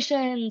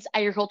organizations,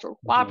 agricultural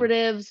Mm-hmm.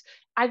 cooperatives.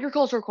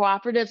 Agricultural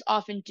cooperatives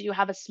often do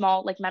have a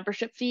small like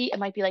membership fee. It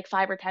might be like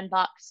 $5 or $10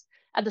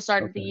 at the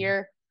start of the Okay.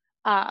 year.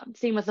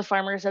 Same with the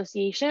farmer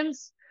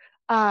associations.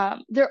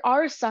 There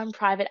are some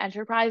private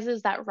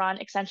enterprises that run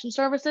extension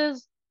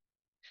services.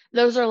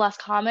 Those are less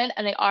common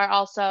and they are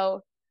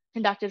also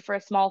conducted for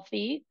a small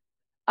fee.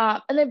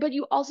 But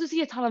you also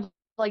see a ton of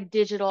like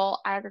digital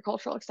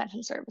agricultural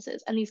extension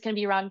services, and these can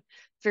be run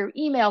through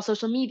email,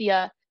 social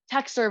media,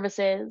 tech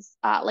services,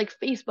 like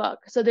Facebook.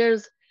 So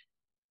there's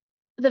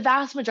the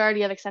vast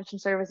majority of extension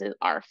services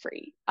are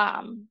free.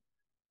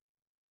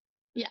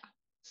 Yeah.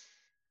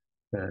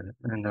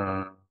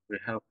 And we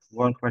have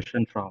one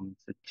question from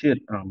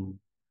Sachit.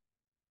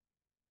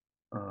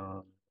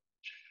 Uh,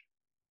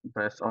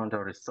 Based on the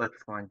research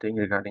finding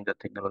regarding the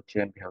technology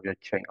and behavior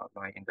change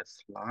outlined in the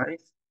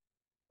slides,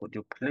 would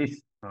you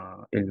please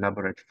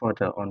elaborate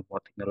further on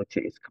what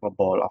technology is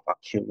capable of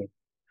achieving?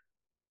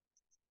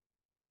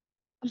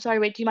 I'm sorry,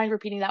 wait, do you mind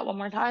repeating that one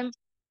more time?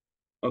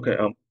 Okay,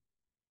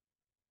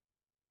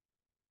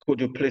 could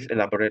you please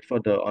elaborate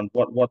further on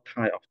what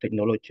type of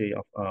technology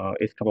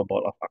is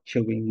capable of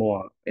achieving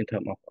more in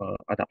terms of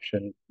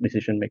adoption,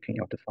 decision making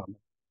of the farmer?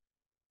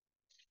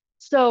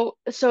 So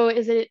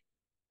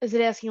is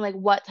it asking like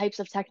what types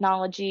of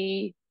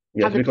technology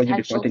have Yes, the because you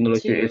define potential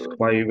technology is to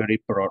quite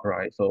very broad,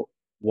 right? So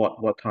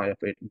what type of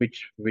it,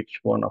 which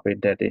one of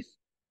it that is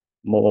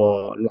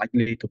more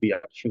likely to be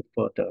achieved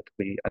further to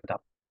be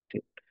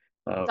adopted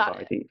got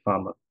by it? the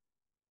farmer?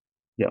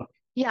 Yeah.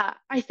 Yeah,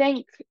 I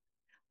think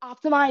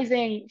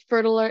optimizing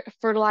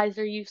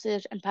fertilizer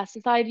usage and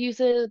pesticide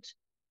usage,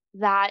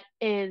 that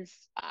is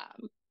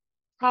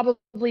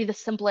probably the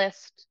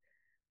simplest,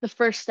 the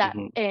first step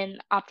Mm-hmm. in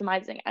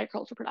optimizing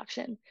agricultural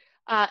production.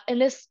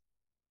 And this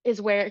is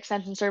where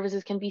extension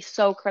services can be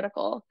so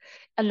critical,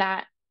 and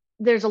that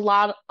there's a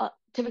lot,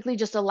 typically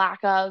just a lack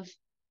of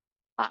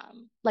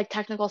like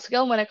technical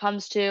skill when it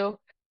comes to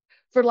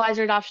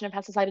fertilizer adoption and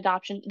pesticide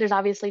adoption. There's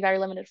obviously very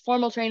limited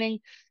formal training,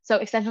 so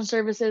extension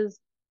services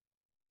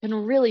can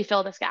really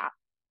fill this gap.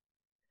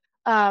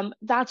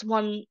 That's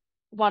one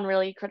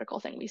really critical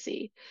thing we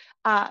see.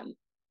 Um,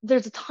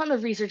 there's a ton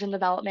of research and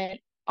development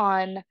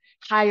on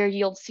higher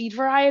yield seed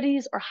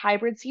varieties or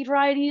hybrid seed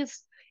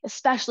varieties,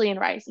 especially in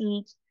rice.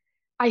 And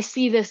I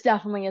see this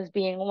definitely as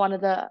being one of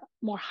the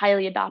more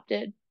highly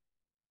adopted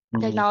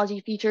Mm-hmm.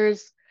 technology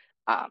features,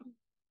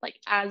 like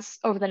as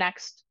over the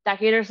next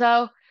decade or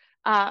so.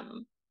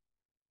 Um,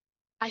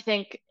 I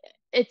think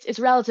it's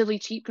relatively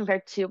cheap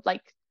compared to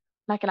like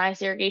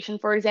mechanized irrigation,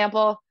 for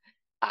example,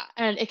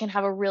 and it can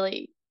have a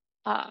really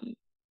um,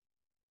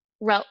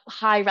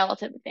 high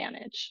relative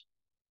advantage.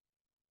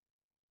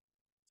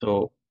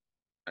 So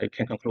I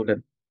can conclude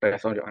that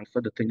based on your answer,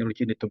 the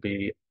technology need to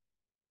be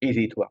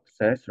easy to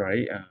access,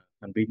 right?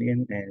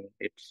 Convenient, and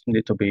it's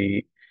need to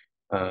be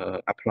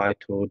apply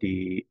to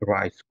the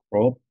rice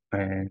crop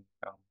and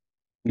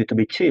need to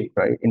be cheap,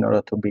 right, in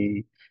order to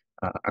be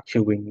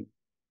achieving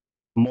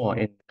more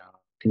in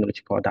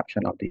technological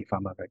adoption of the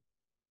farmer, right?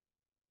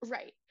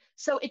 Right.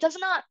 So it does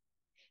not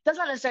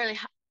necessarily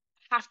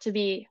have to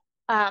be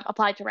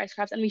applied to rice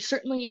crops, and we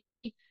certainly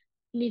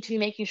need to be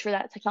making sure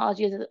that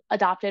technology is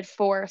adopted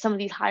for some of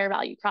these higher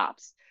value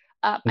crops.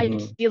 Mm-hmm.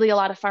 Ideally, a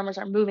lot of farmers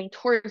are moving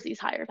towards these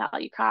higher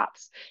value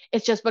crops.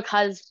 It's just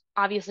because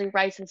obviously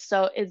rice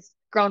is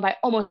grown by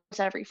almost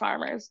every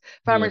farmers.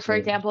 Farmers, for Mm-hmm.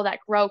 example, that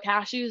grow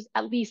cashews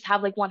at least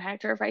have like 1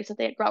 hectare of rice that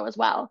they grow as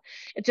well.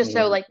 It's just so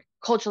Yeah. like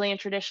culturally and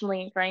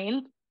traditionally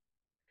ingrained.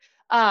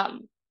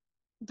 Um,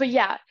 but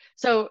yeah,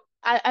 so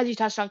as you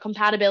touched on,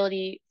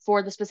 compatibility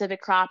for the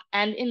specific crop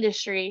and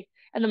industry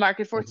and the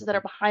market forces that Mm-hmm.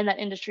 are behind that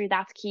industry,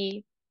 that's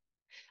key.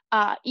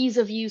 Ease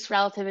of use,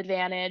 relative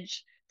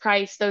advantage,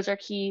 price, those are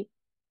key.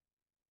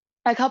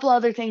 A couple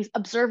other things,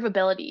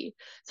 observability.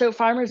 So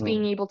farmers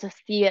being able to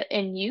see it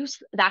in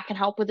use, that can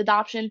help with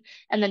adoption.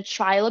 And then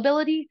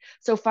trialability.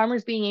 So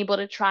farmers being able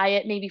to try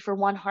it maybe for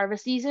one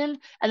harvest season,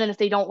 and then if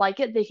they don't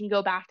like it, they can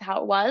go back to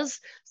how it was.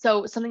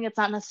 So something that's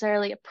not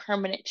necessarily a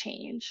permanent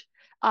change.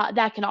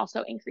 That can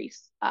also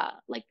increase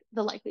like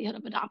the likelihood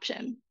of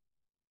adoption.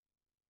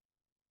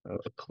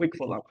 A quick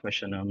follow-up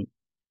question.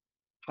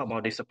 How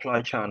about the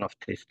supply chain of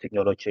this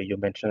technology you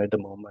mentioned at the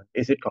moment?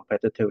 Is it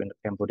competitive in the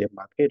Cambodian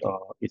market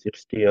or is it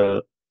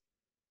still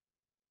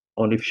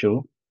only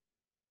few?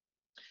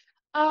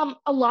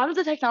 A lot of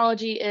the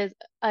technology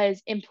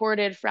is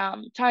imported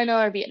from China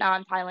or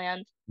Vietnam,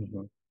 Thailand.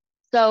 Mm-hmm.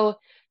 So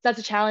that's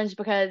a challenge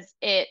because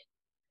it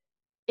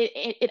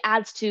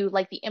adds to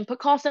like the input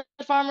costs that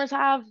farmers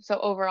have. So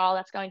overall,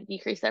 that's going to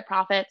decrease their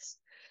profits.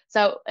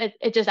 So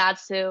it just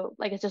adds to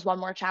like it's just one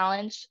more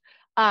challenge.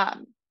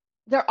 Um,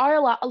 there are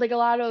a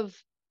lot of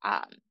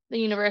um, the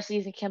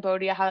universities in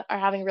Cambodia are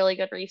having really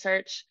good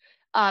research,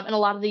 and a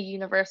lot of the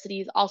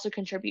universities also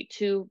contribute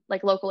to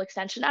like local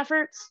extension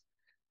efforts.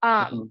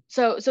 Mm-hmm.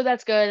 So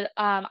that's good.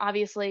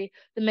 Obviously,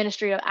 the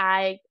Ministry of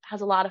Ag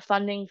has a lot of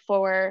funding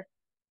for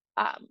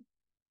um,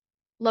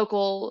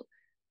 local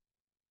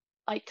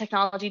like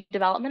technology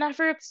development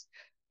efforts,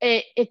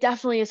 it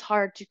definitely is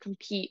hard to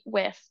compete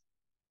with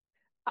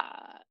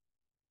uh,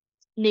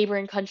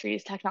 neighboring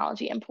countries'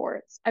 technology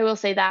imports. I will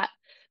say that.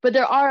 But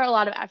there are a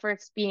lot of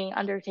efforts being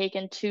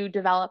undertaken to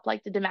develop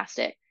like the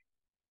domestic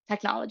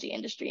technology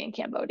industry in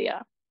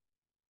Cambodia.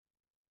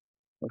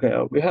 Okay,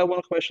 we have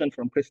one question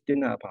from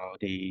Christina about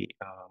the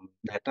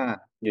data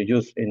you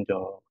use in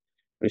your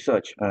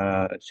research.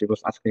 She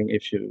was asking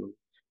if you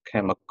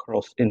came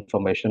across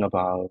information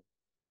about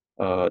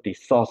the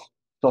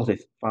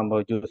sources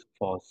farmer use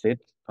for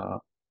seeds,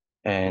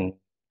 and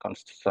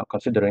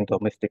considering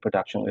domestic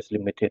production is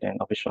limited and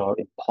official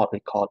import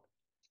record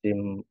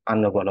seem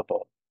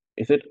unavailable.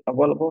 Is it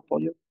available for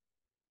you?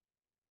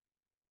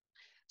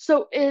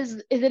 So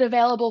is it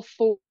available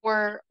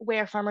for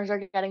where farmers are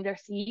getting their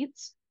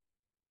seeds?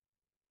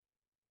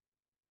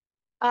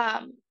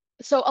 Um,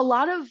 so a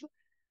lot of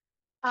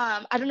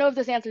I don't know if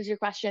this answers your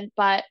question,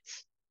 but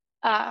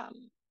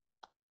um,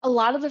 a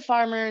lot of the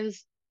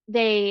farmers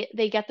they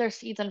get their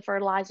seeds and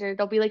fertilizer.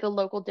 They'll be like a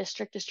local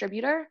district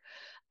distributor.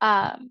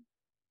 Um,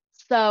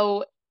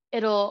 so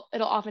it'll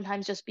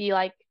oftentimes just be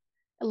like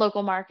a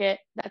local market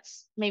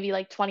that's maybe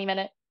like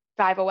 20-minute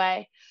drive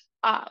away.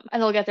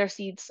 And they'll get their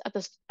seeds at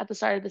the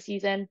start of the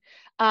season.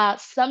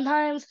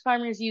 Sometimes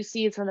farmers use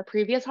seeds from the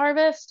previous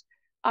harvest.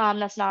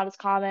 That's not as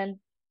common.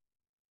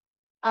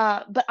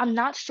 But I'm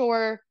not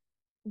sure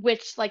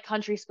which like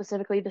country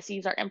specifically the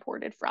seeds are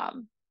imported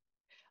from.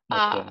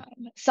 Okay,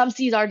 Some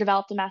seeds are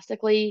developed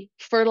domestically.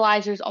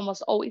 Fertilizer is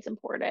almost always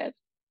imported.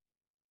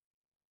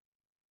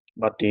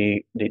 but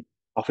the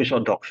official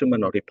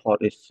document or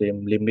report is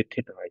seem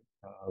limited, right?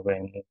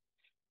 When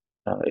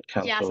it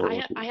comes Yes,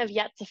 to I have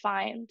yet to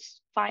find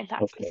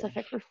that okay,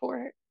 specific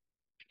report.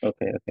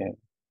 okay,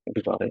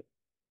 we got it.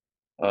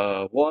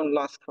 One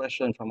last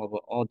question from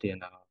our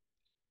audience.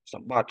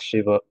 Somebody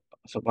she will,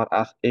 somebody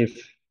asked if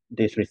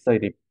this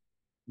research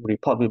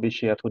report will be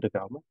shared to the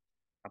government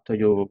after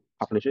you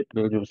publish it.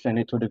 Will you send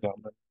it to the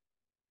government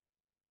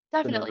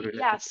to know the Definitely,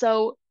 yeah. related?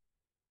 So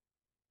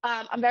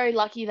I'm very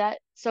lucky that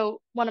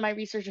one of my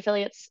research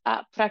affiliates,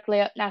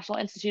 Practically National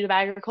Institute of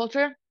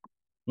Agriculture,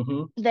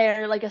 Mm-hmm.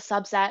 they're like a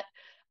subset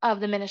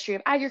of the Ministry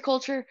of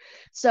Agriculture.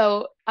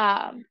 So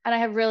and I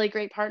have really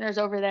great partners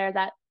over there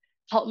that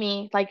help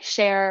me like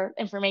share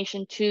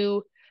information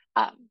to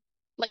um,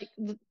 like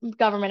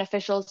government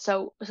officials,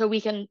 so we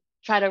can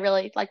try to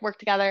really like work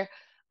together,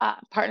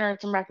 partner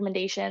with some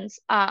recommendations.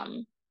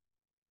 And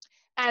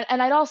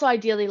I'd also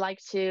ideally like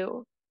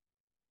to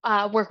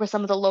work with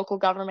some of the local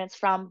governments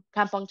from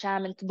Kampong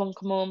Cham and Tabung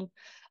Kamum,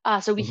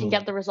 so we can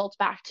get Mm-hmm. the results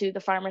back to the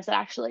farmers that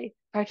actually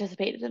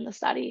participated in the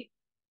study.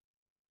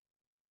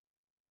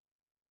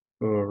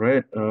 All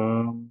right.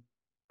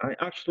 I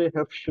actually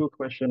have few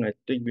questions. I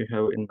think we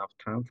have enough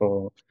time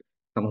for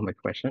some of my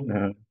questions.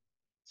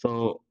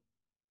 So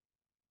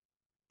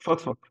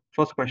First,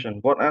 first question,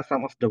 what are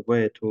some of the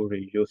way to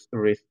reduce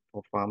risk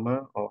for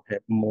farmer or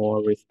have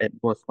more risk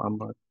adverse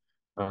farmers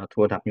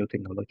to adapt new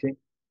technology?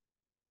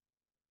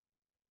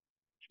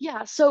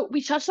 Yeah, so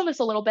we touched on this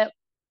a little bit.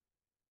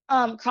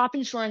 Crop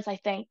insurance, I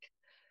think,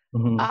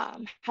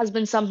 Mm-hmm. has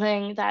been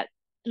something that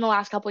in the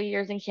last couple of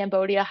years in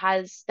Cambodia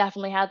has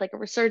definitely had like a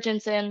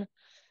resurgence in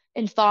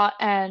thought,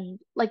 and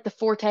like the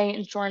Forte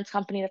insurance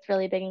company that's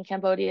really big in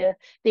Cambodia,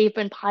 they've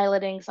been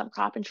piloting some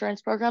crop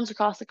insurance programs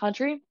across the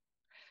country.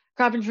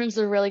 Crop insurance is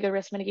a really good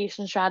risk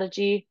mitigation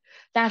strategy,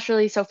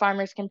 naturally, so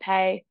farmers can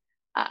pay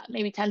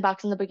maybe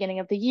 $10 in the beginning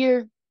of the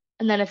year.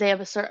 And then if they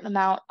have a certain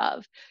amount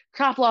of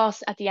crop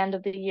loss at the end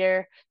of the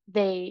year,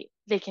 they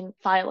can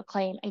file a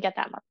claim and get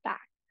that money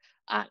back.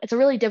 It's a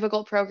really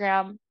difficult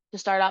program to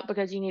start up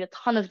because you need a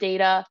ton of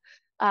data.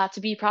 To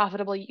be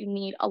profitable, you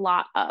need a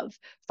lot of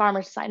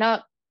farmers to sign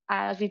up.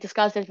 As we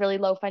discussed, there's really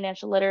low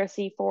financial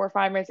literacy for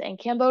farmers in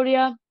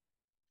Cambodia.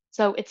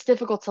 So it's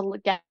difficult to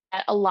get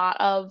a lot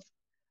of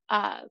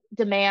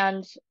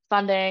demand,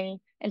 funding,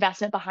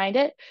 investment behind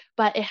it,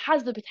 but it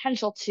has the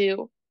potential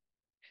to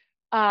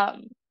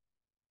um,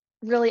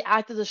 really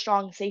act as a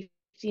strong safety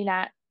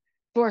net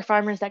for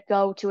farmers that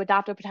go to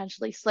adopt a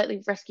potentially slightly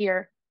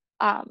riskier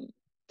um,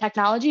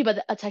 technology,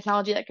 but a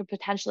technology that could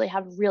potentially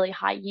have really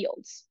high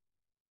yields.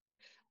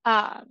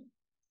 Um,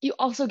 you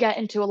also get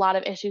into a lot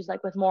of issues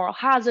like with moral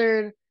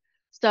hazard,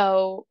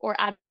 so or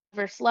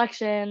adverse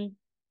selection.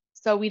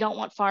 So we don't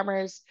want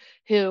farmers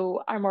who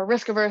are more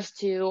risk averse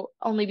to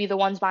only be the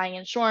ones buying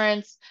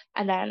insurance,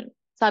 and then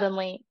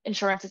suddenly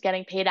insurance is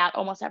getting paid out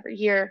almost every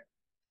year.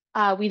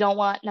 We don't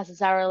want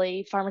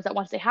necessarily farmers that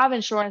once they have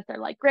insurance, they're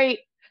like, great,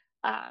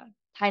 uh,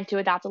 time to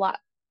adopt a lot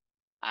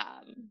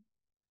um,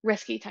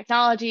 risky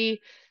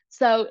technology.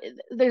 So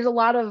there's a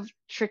lot of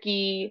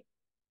tricky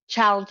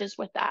challenges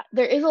with that.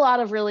 There is a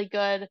lot of really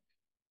good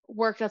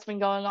work that's been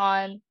going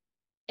on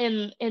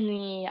in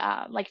the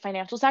like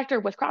financial sector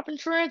with crop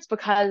insurance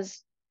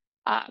because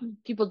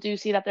people do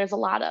see that there's a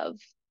lot of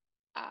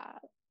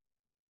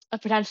a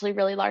potentially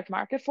really large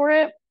market for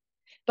it,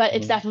 but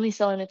it's Mm-hmm. definitely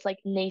still in its like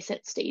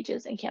nascent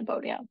stages in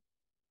Cambodia.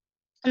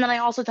 And then I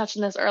also touched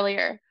on this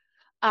earlier,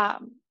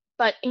 um,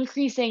 but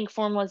increasing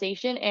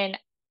formalization in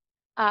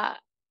uh,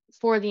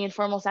 for the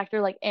informal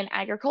sector, like in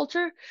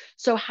agriculture.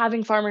 So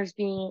having farmers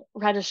being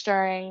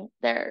registering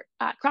their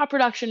crop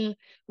production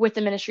with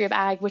the Ministry of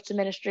Ag, with the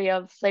Ministry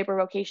of Labor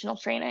Vocational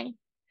Training.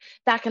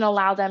 That can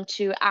allow them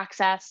to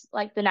access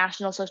like the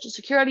National Social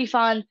Security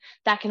Fund,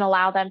 that can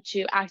allow them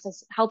to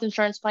access health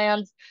insurance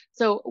plans.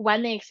 So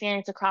when they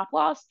experience a crop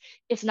loss,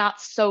 it's not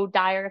so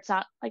dire. It's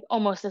not like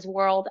almost this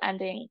world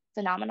ending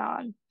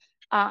phenomenon.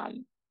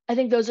 Um, I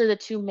think those are the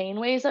two main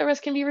ways that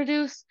risk can be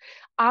reduced.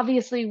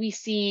 Obviously, we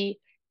see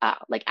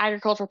like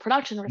agricultural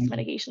production risk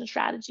mitigation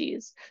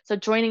strategies. So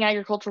joining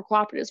agricultural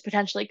cooperatives,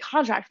 potentially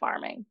contract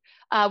farming.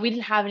 We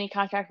didn't have any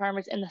contract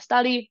farmers in the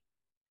study,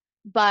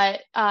 but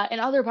in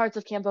other parts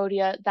of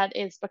Cambodia, that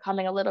is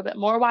becoming a little bit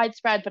more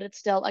widespread, but it's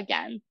still,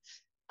 again,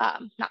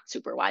 not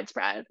super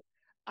widespread.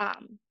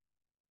 Um,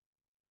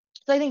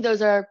 so I think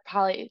those are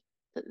probably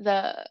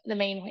the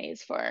main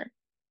ways for,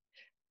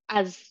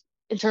 as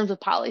in terms of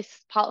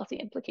policy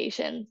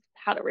implications,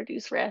 how to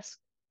reduce risk.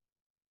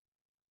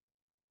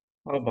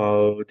 How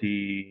about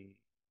the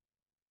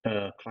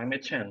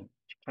climate change?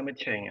 Climate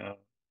change.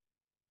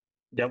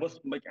 There was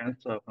big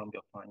answer from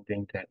your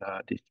finding that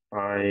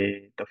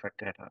despite the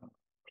fact that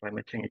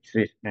climate change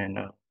exists and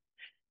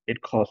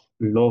it causes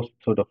loss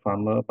to the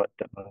farmer, but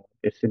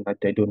it seems like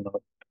they do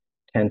not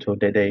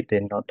they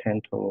not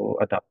tend to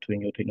adapt to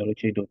new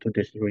technology due to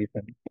this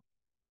reason.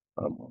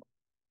 Um,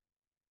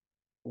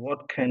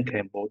 what can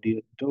Cambodia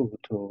do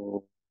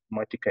to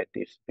mitigate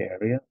this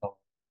barrier, or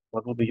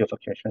what would be your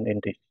suggestion in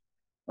this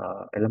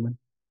element?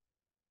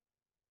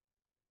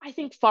 I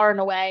think far and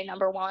away,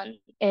 number one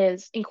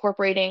is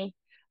incorporating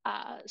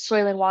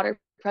soil and water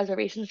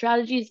preservation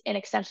strategies in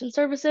extension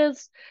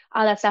services.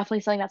 That's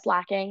definitely something that's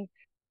lacking.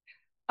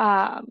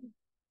 Um,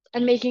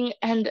 and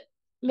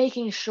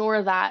making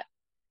sure that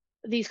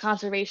these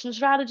conservation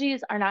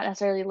strategies are not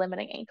necessarily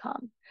limiting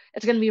income.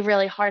 It's going to be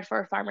really hard for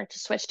a farmer to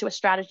switch to a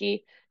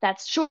strategy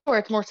that's sure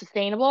it's more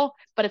sustainable,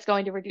 but it's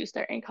going to reduce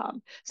their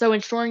income. So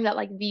ensuring that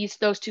like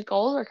those two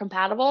goals are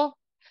compatible,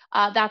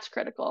 that's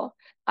critical.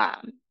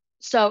 Um,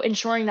 so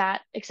ensuring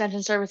that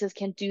extension services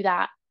can do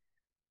that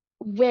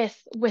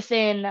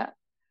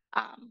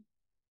um,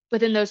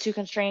 within those two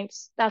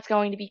constraints, that's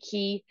going to be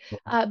key.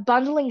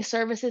 Bundling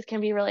services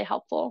can be really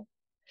helpful.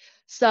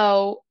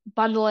 So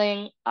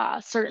bundling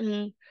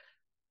certain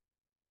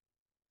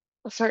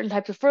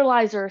types of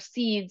fertilizer,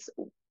 seeds,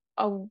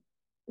 uh,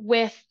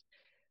 with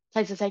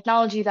types of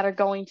technology that are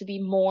going to be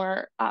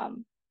more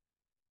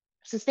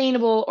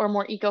sustainable or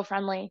more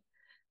eco-friendly,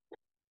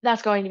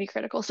 that's going to be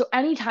critical. So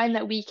anytime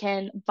that we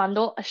can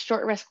bundle a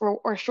short risk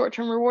or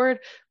short-term reward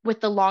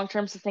with the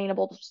long-term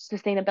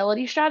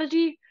sustainability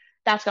strategy,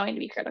 that's going to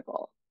be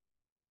critical.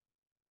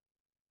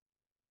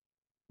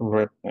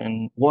 Right.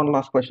 And one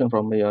last question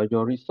from me.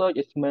 Your research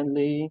is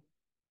mainly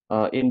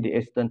in the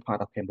eastern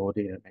part of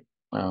Cambodia, right?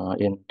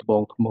 in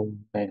Bong Khmung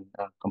and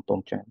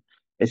Kampong Chan.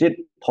 Is it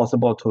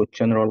possible to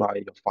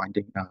generalize your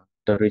finding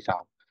the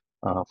result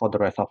for the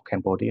rest of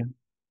Cambodia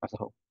as a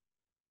whole?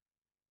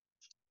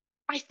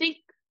 I think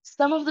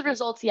some of the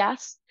results,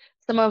 yes.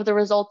 Some of the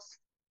results,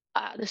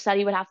 the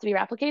study would have to be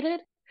replicated.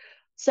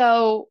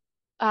 So,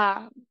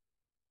 um,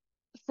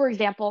 for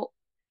example,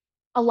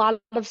 a lot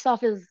of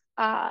stuff is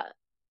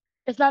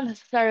it's not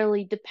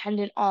necessarily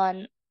dependent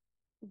on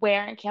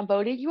where in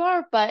Cambodia you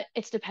are, but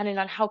it's dependent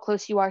on how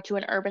close you are to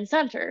an urban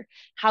center.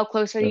 How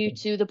close are you Okay.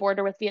 to the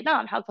border with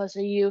Vietnam? How close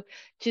are you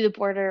to the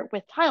border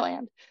with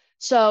Thailand?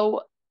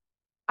 So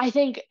I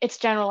think it's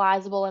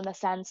generalizable in the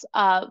sense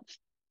of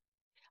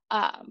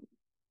um,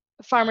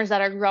 farmers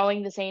that are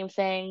growing the same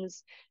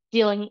things,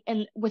 dealing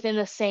in within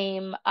the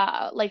same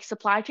like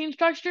supply chain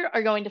structure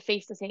are going to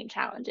face the same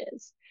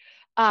challenges.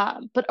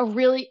 But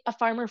a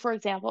farmer, for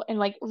example, in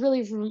like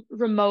really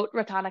remote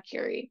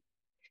Ratanakiri,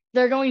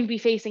 they're going to be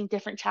facing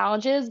different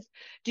challenges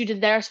due to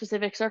their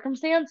specific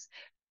circumstance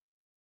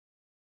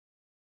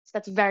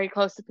that's very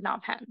close to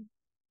Phnom Penh.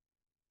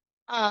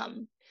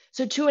 Um,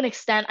 so to an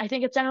extent, I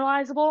think it's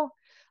generalizable.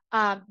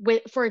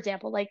 For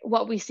example, like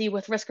what we see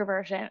with risk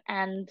aversion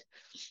and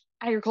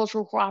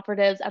agricultural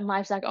cooperatives and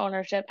livestock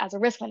ownership as a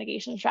risk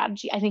mitigation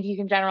strategy. I think you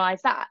can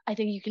generalize that. I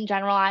think you can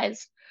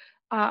generalize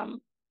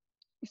um,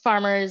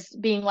 farmers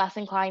being less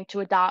inclined to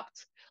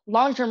adopt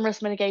long-term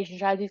risk mitigation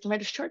strategies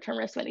compared to short-term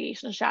risk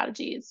mitigation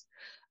strategies.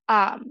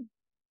 Um,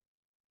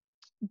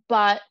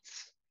 but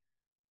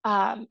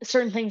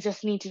certain things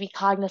just need to be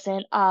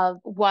cognizant of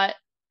what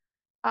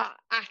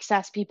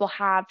access people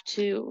have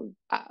to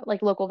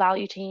like local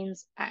value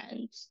chains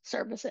and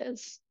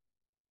services.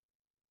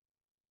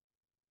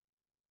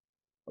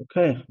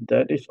 Okay,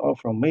 that is all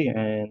from me,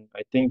 and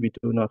I think we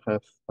do not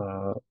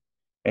have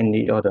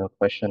any other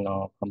question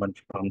or comment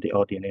from the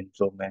audience in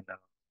Zoom and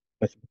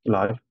Facebook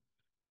Live.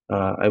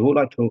 I would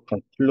like to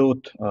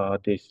conclude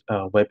this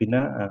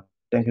webinar.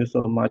 Thank you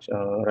so much,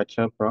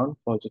 Rachel Brown,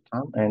 for your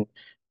time, and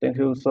thank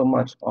you so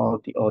much all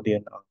the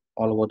audience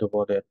all over the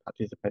world that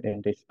participate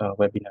in this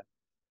webinar.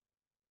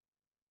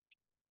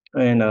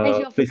 And Thank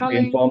you all for please be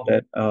coming. informed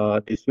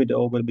that this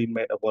video will be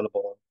made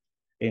available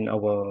in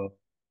our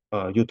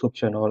YouTube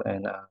channel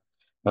and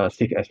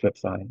CKS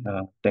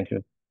website. Thank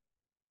you.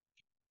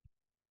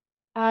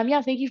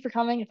 Yeah, thank you for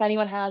coming. If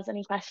anyone has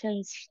any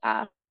questions,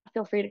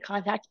 feel free to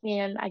contact me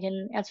and I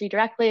can answer you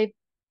directly.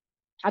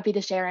 Happy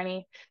to share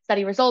any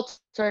study results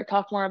or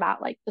talk more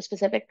about like the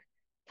specific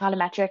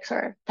econometrics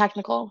or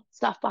technical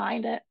stuff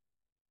behind it.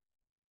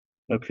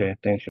 Okay,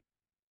 thank you.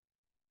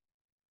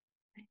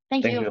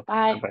 Thank Thank you. you.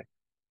 Bye Bye. bye.